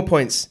 2 more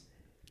points.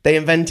 They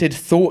invented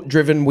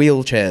thought-driven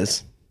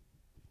wheelchairs.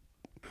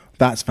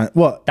 That's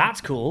what?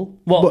 That's cool.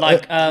 What, What,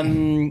 like,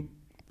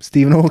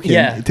 Stephen Hawking?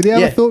 Yeah. Did he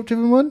have Yeah. a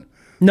thought-driven one?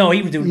 no,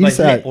 he would do You like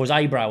said- lip or his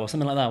eyebrow or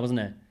something like that, wasn't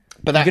it?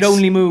 But You could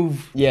only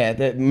move. Yeah,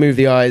 they move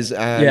the eyes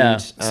and... Yeah.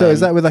 So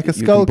is that with like a you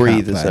skull can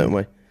breathe cap a certain then?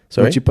 way. Or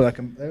Sorry? do you put like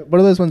what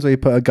are those ones where you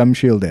put a gum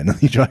shield in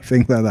and you drive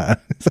things like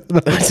that? I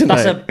don't That's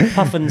know. a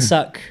puff and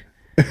suck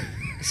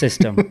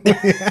system.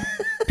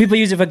 People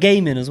use it for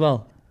gaming as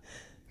well.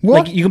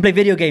 What? Like you can play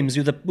video games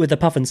with the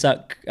puff and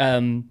suck.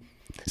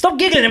 Stop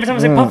giggling every time I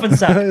say puff and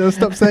suck.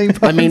 Stop saying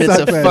puff I mean, and it's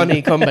suck, a then.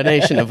 funny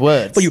combination of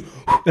words. But you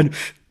and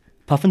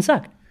puff and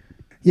suck.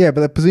 Yeah,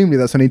 but presumably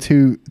that's only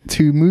two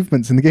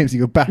movements in the game, so you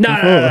go back No,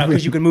 and no, no, forth.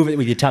 because you can move it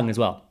with your tongue as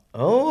well.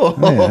 Oh.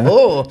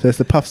 Yeah. So it's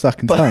the puff, suck,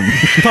 and tongue.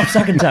 Puff,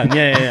 suck, and tongue.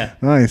 Yeah.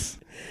 Nice.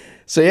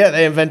 So yeah,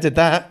 they invented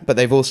that, but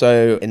they've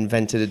also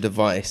invented a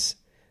device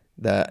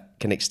that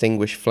can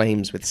extinguish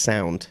flames with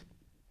sound.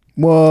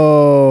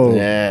 Whoa.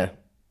 Yeah.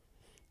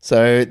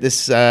 So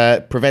this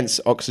prevents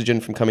oxygen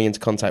from coming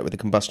into contact with the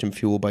combustion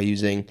fuel by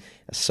using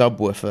a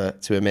subwoofer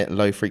to emit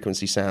low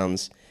frequency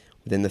sounds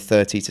within the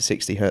 30 to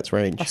 60 hertz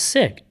range. That's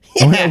sick.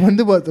 I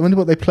wonder what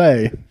they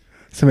play.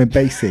 Something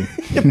bassy.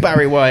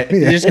 Barry White.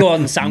 You just go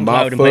on SoundCloud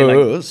My and play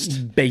first,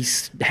 like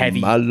bass heavy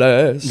my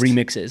last.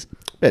 remixes.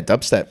 Yeah,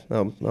 dubstep.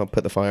 I'll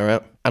put the fire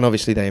out. And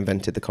obviously they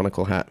invented the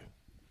conical hat,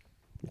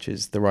 which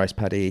is the rice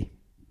paddy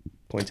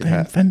pointed They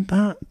hat. invent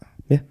that.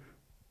 Yeah.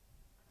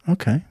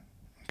 Okay,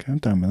 I'm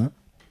down with that.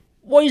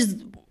 What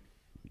is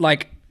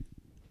like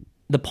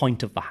the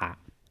point of the hat?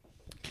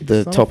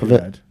 The top of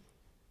it.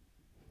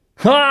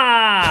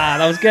 Ha!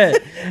 That was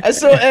good. I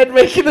saw Ed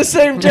making the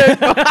same joke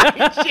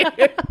behind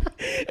you.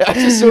 I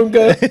just saw him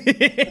go.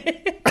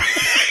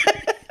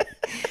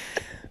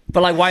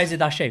 But like, why is it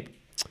that shape?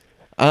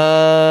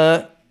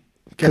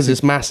 Because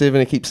it's massive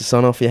and it keeps the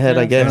sun off your head,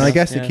 I guess. And I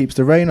guess it keeps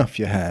the rain off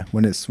your hair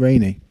when it's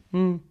rainy.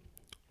 Yeah,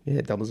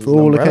 it doubles as For an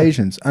all umbrella.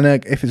 occasions. And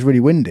if it's really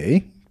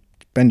windy,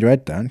 bend your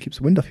head down, keeps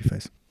the wind off your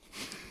face.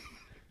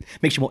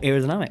 Makes you more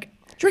aerodynamic. Do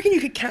you reckon you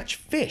could catch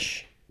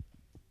fish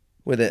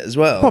with it as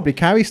well? Probably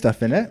carry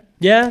stuff in it.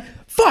 Yeah.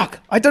 Fuck!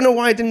 I don't know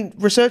why I didn't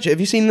research it. Have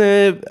you seen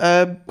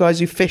the guys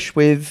who fish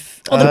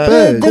with the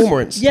birds?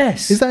 cormorants?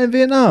 Yes. Is that in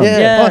Vietnam?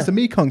 Yeah. Oh, it's the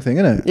Mekong thing,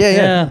 isn't it?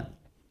 Yeah.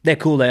 They're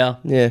cool, they are.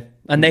 Yeah.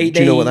 And they Do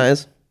you know what that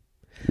is?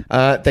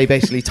 They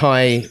basically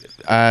tie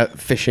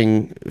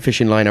fishing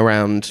line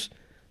around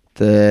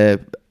the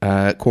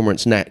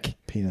cormorant's neck,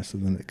 Penis,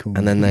 isn't it? Cool.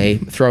 and then they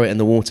throw it in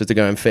the water to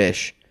go and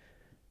fish.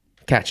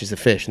 Catches the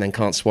fish and then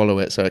can't swallow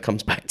it, so it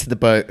comes back to the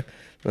boat.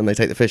 And they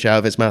take the fish out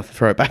of its mouth and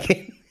throw it back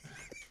in.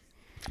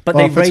 But Oh,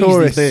 they for raise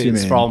tourists, these you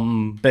birds mean?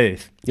 from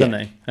birth, don't Yeah.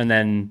 they? And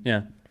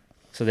then,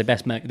 so they're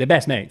best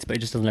mates, but it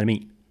just doesn't let them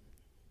eat.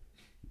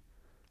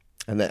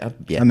 And then,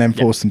 and then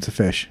force them to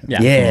fish.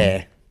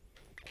 Yeah.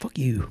 Fuck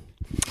you.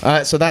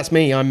 So that's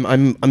me.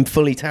 I'm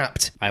fully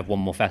tapped. I have one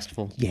more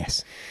festival,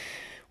 Yes.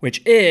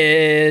 which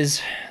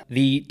is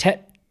the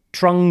Tet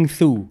Trung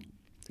Thu.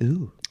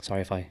 Ooh.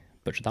 Sorry if I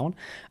butchered that one.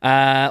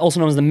 Also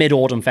known as the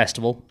Mid-Autumn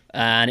Festival,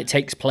 and it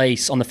takes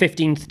place on the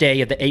 15th day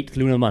of the 8th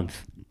lunar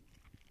month.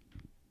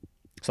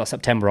 So that's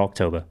September,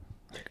 October.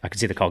 I can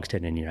see the cogs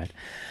turning in your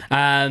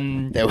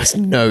head. There was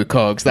no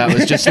cogs. That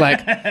was just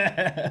like,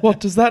 what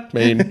does that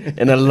mean?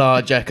 In a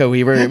large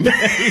echoey room.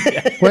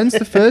 When's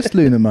the first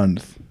lunar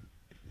month?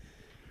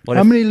 What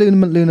How if- many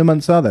lunar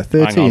months are there?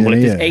 13 Hang on, well, in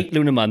if a there's year. 8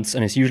 lunar months,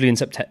 and it's usually in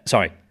September...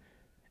 Sorry.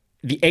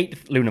 The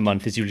 8th lunar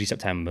month is usually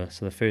September,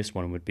 so the first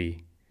one would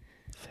be...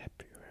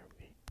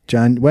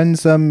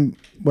 When's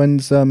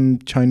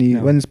Chinese?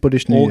 No. When's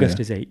Buddhist New August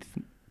Year? is 8th,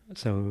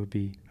 so it would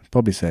be...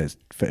 Probably says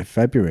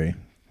February.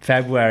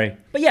 February.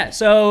 But yeah,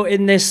 so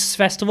in this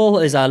festival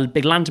is a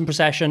big lantern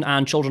procession,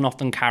 and children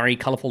often carry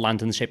colourful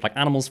lanterns shaped like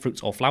animals,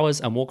 fruits, or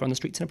flowers and walk around the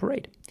streets in a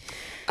parade.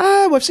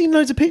 Well, I've seen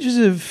loads of pictures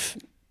of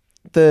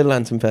the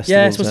Lantern Festival.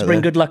 Yeah, it's supposed to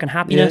bring good luck and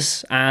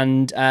happiness,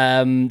 and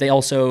they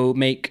also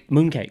make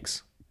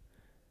mooncakes,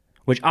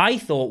 which I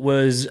thought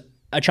was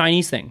a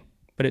Chinese thing,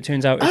 but it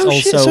turns out it's Oh,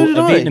 shit, also so did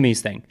a I. Vietnamese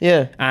thing.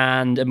 Yeah.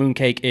 And a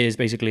mooncake is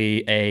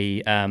basically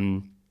a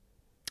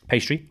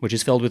pastry, which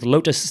is filled with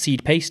lotus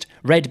seed paste,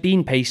 red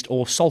bean paste,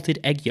 or salted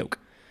egg yolk.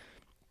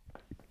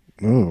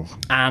 Oh,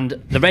 And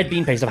the red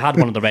bean paste, I've had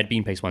one of the red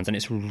bean paste ones, and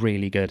it's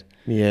really good.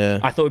 Yeah.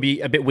 I thought it'd be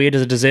a bit weird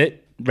as a dessert,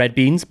 red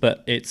beans,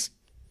 but it's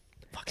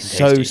fucking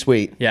So tasty.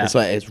 sweet. Yeah.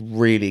 It's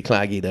really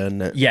claggy though,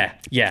 isn't it?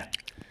 Yeah.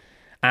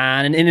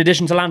 And in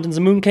addition to lanterns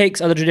and mooncakes,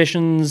 other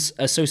traditions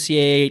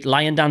associate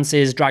lion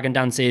dances, dragon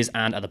dances,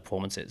 and other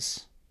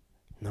performances.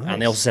 Nice.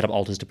 And they also set up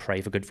altars to pray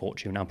for good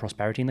fortune and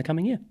prosperity in the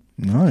coming year.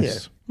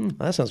 nice.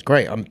 That sounds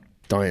great. I'm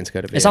dying to go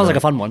to Vietnam. It sounds like a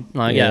fun one.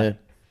 Like, yeah.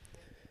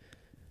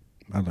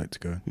 I'd like to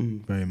go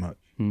very much.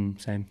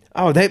 Same.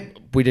 Oh,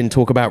 we didn't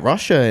talk about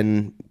Russia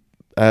in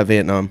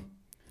Vietnam.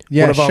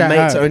 Yeah, One of our shout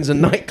mates out. owns a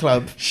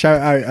nightclub.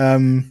 Shout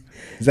out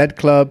Z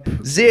Club.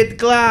 Zid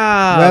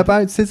Club.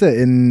 Whereabouts is it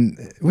in?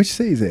 Which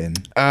city is it in?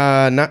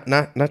 Not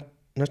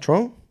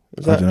Trong?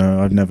 Is I that?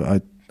 don't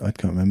know. I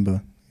can't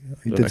remember.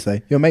 You did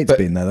say your mate's But-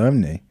 been there, though,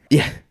 haven't he?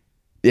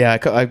 Yeah.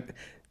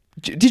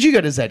 Did you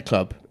go to Z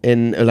Club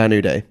in Ulan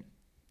Ude?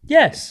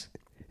 Yes.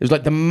 It was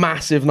like the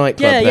massive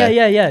nightclub there.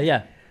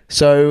 Yeah.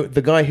 So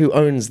the guy who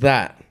owns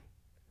that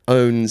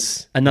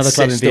owns Another the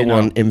club in sister Vietnam.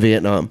 one in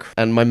Vietnam.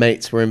 And my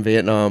mates were in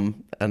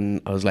Vietnam,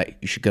 and I was like,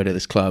 you should go to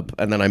this club.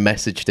 And then I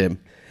messaged him,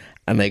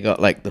 and they got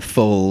like the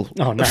full,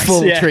 Oh, nice.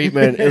 full Yeah.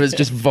 treatment. It was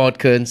just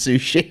vodka and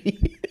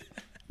sushi.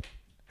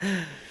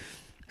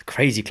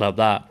 Crazy club,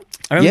 that.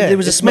 I remember Yeah, there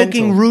was a it's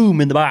smoking mental.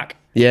 room in the back.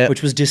 Yeah.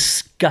 Which was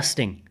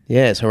disgusting.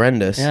 Yeah, it's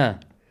horrendous. Yeah.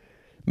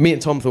 Me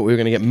and Tom thought we were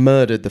going to get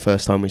murdered the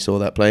first time we saw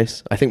that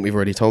place. I think we've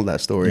already told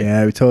that story.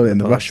 Yeah, we told it in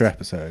the Past. Russia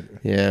episode.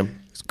 Yeah.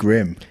 It's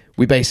grim.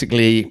 We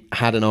basically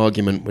had an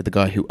argument with the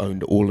guy who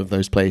owned all of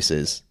those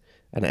places,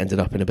 and it ended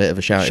up in a bit of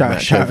a shouting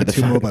match Shout over out the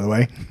two more, phone. by the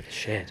way.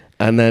 Shit.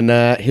 And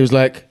then he was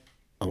like,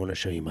 I want to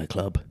show you my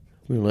club.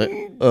 We were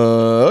like,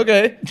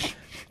 okay.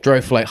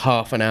 Drove for like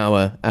half an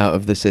hour out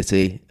of the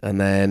city,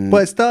 and then...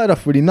 Well, it started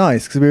off really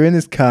nice because we were in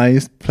this car, he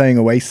was playing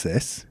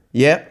Oasis.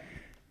 yeah,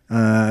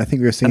 I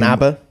think we were singing... and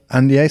ABBA.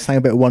 And yeah, sang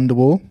a bit of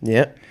Wonderwall.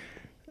 Yeah.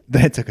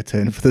 Then it took a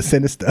turn for the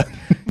sinister.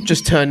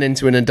 Just turned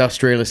into an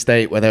industrial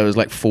estate where there was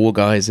like 4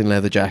 guys in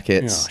leather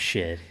jackets. Oh,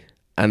 shit.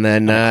 And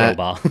then And a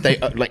crowbar. they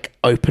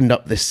opened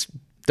up the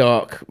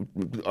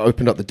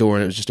door,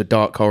 and it was just a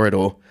dark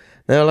corridor.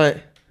 They were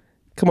like,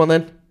 come on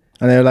then.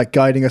 And they were like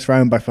guiding us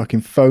around by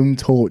fucking phone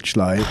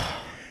torchlight.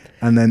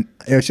 And then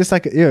it was just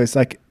like, it's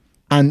like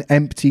an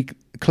empty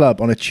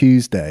club on a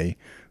Tuesday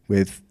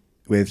with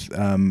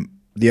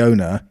the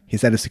owner,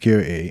 his head of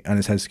security, and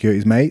his head of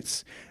security's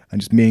mates, and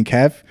just me and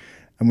Kev.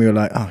 and we were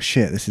like, "Oh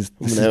shit, this is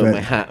With where- my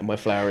hat and my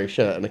flowery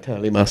shirt and a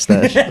curly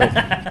mustache.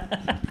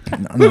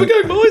 and Where we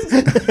going, boys?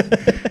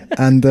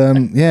 And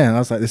I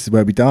was like, this is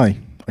where we die.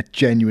 I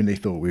genuinely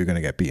thought we were going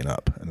to get beaten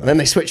up. And And then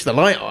they switched the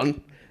light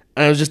on,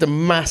 and it was just a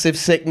massive,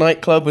 sick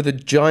nightclub with a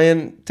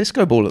giant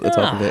disco ball at the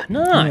top of it.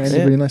 Nice.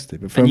 it's really nice to.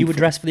 But And you were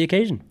dressed for the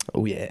occasion.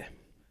 Oh, yeah.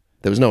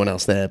 There was no one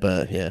else there,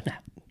 but yeah.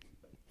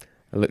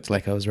 I looked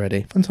like I was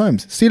ready. fun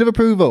times. Seal of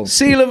approval.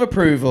 Seal of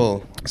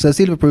approval. So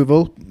seal of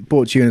approval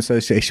brought to you in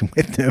association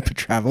with Nurpa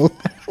Travel.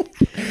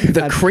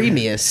 The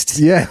creamiest.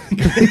 Yeah.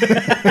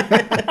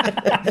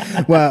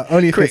 Well,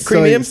 only if it's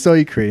Creamium?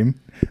 soy cream.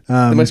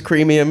 The most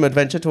creamium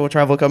adventure tour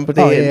travel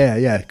company. Oh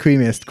in- yeah.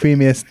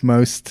 Creamiest,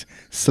 most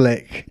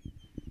slick.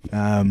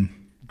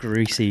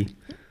 Greasy.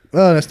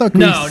 Oh, no, it's not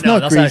greasy. No, it's no, not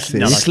that's greasy. actually-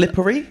 no, that's-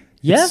 Slippery?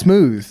 Yeah. It's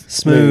smooth.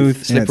 Smooth.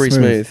 Yeah, Slippery it's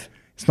smooth.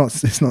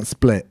 It's not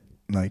split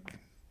like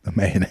a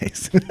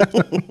mayonnaise.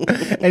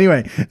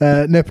 Anyway,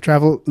 Nurpa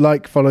Travel,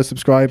 like, follow,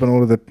 subscribe on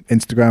all of the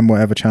Instagram,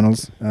 whatever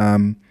channels.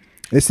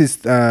 This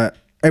is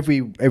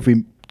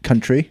every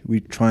country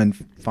we try and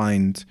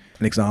find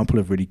an example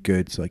of really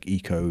good like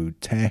eco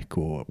tech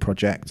or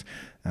project.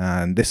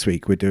 And this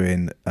week we're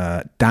doing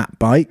Dat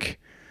Bike.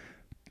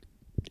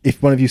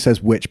 If one of you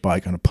says which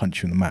bike, I'm going to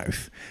punch you in the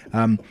mouth.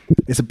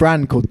 It's a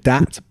brand called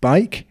Dat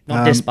Bike.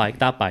 Not this bike,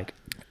 that bike.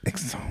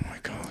 Oh my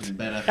God.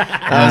 Better.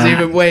 That was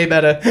even way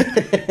better.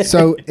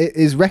 So it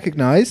is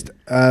recognised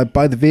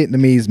by the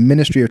Vietnamese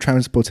Ministry of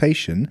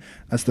Transportation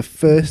as the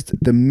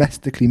first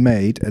domestically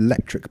made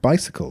electric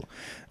bicycle.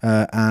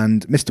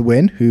 And Mr.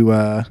 Nguyen, who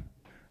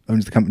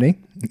owns the company.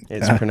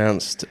 It's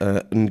pronounced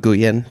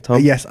Nguyen,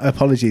 Tom. Yes,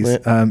 apologies. Yeah.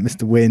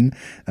 Mr.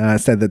 Nguyen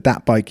said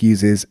that bike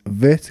uses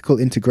vertical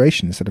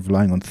integration instead of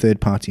relying on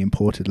third-party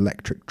imported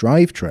electric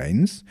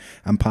drivetrains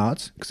and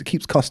parts because it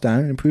keeps costs down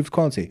and improves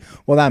quality.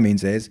 What that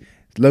means is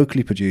it's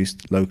locally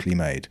produced, locally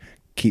made,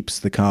 keeps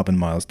the carbon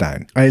miles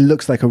down. And it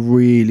looks like a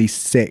really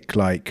sick,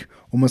 like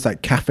almost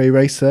like cafe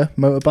racer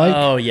motorbike.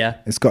 Oh, yeah.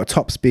 It's got a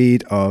top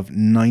speed of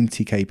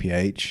 90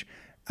 kph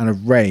and a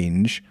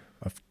range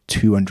of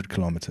 200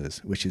 kilometers,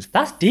 which is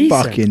That's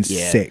decent. fucking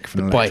Yeah, sick for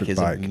the an bike electric is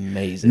bike.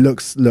 amazing.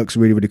 Looks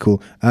really, really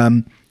cool.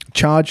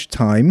 Charge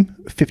time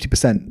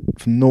 50%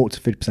 from 0 to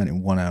 50%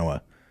 in 1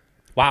 hour.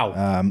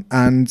 Wow.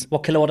 And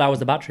What kilowatt hour is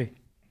the battery?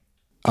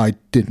 I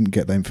didn't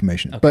get that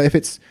information. But if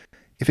it's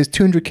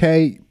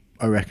 200k,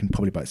 I reckon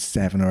probably about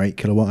 7 or 8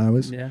 kilowatt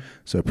hours. Yeah.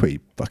 So a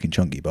pretty fucking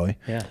chunky boy.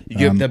 Yeah.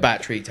 The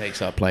battery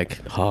takes up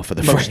like half of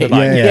the Most of the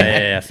frame. bike. Yeah.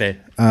 Yeah, fair.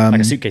 Like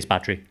a suitcase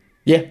battery.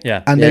 Yeah.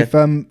 Yeah. And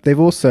Yeah. they've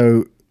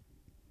also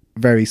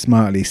very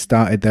smartly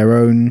started their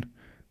own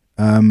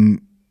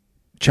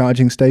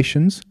charging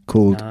stations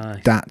called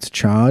Nice. Dat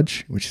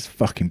Charge, which is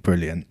fucking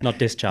brilliant. Not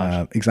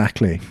discharge.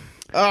 Exactly.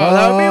 Oh,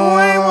 that would be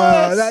way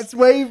worse. That's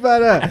way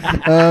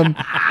better.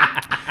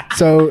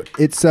 So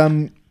it's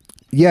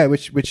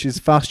which is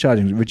fast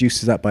charging. It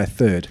reduces that by a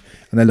third,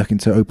 and they're looking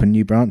to open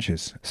new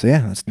branches. So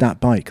yeah, that's Dat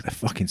Bike. They're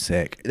fucking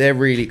sick. They're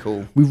really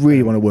cool. We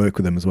really want to work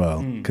with them as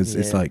well because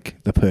it's yeah. like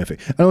the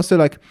perfect. And also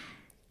like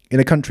in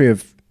a country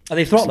of Are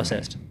they throttle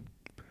assist?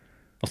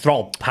 Or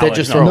throttle power? They're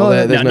just throttle.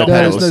 There's no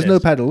pedals. there's no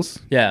pedals.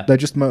 Yeah. They're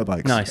just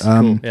motorbikes. Nice.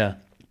 Cool. Yeah.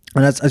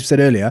 And as I said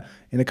earlier,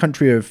 in a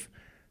country of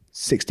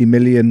 60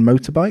 million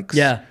motorbikes,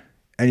 Yeah.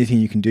 anything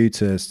you can do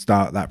to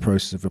start that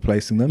process of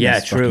replacing them Yeah,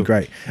 is true. fucking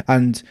great.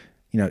 And,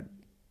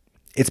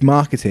 it's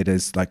marketed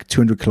as like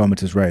 200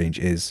 kilometers range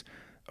is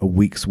a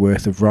week's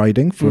worth of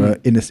riding for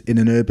in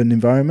an urban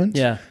environment.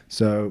 Yeah.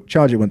 So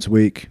charge it once a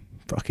week,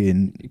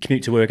 fucking You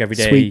commute to work every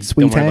day.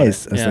 sweet don't worry about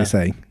airs, it. as Yeah. they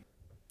say.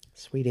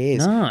 Sweet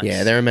ears. Nice.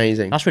 Yeah, they're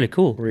amazing. That's really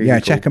cool. Really Yeah,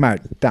 cool. check them out.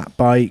 Dat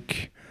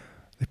Bike.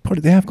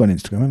 They have got an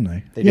Instagram, haven't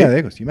they? They Yeah, do.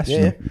 they got. You messaged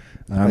Yeah. them.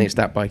 I think it's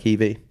that bike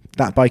EV.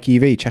 Dat Bike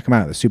EV. Check them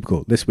out. They're super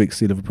cool. This week's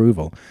seal of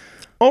approval.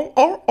 Oh.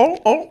 Do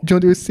you want to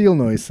do a seal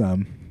noise,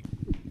 Sam?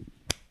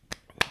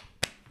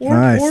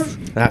 Nice.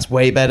 That's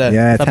way better.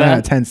 Yeah, that 10 out bad?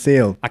 of 10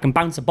 seal. I can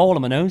bounce a ball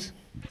on my nose.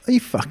 Are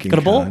you fucking Got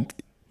a ball? can't.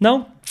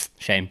 No?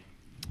 Shame.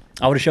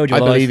 I would have showed you. I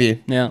otherwise. believe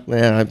you. Yeah.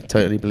 Yeah, I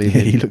totally believe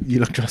Yeah, you. you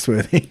look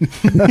trustworthy.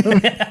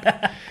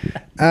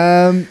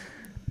 And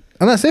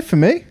that's it for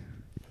me.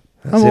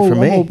 That's it from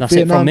me. That's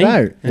it from me.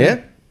 Out.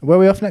 Yeah. Where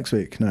are we off next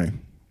week? No.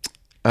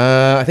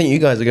 I think you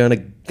guys are going to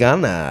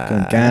Ghana.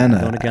 Going Ghana.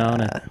 Going to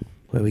Ghana.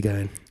 Where are we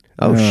going?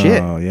 Oh,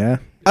 shit. Oh, yeah.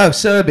 Oh,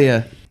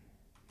 Serbia.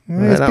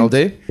 Well, Yeah, it's that'll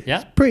been do.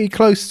 Yeah. pretty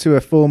close to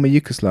a former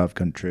Yugoslav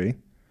country.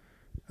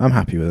 I'm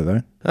happy with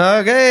it, though.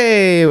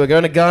 Okay, we're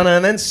going to Ghana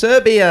and then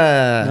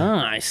Serbia.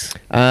 Nice.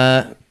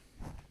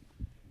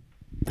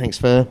 Thanks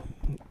for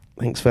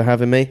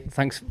having me.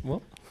 Thanks.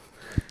 What?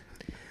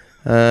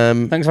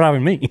 And Thanks for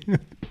having me.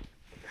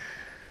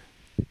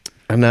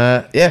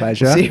 yeah,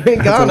 Pleasure. see you in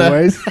as Ghana.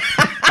 always.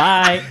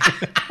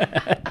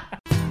 Bye.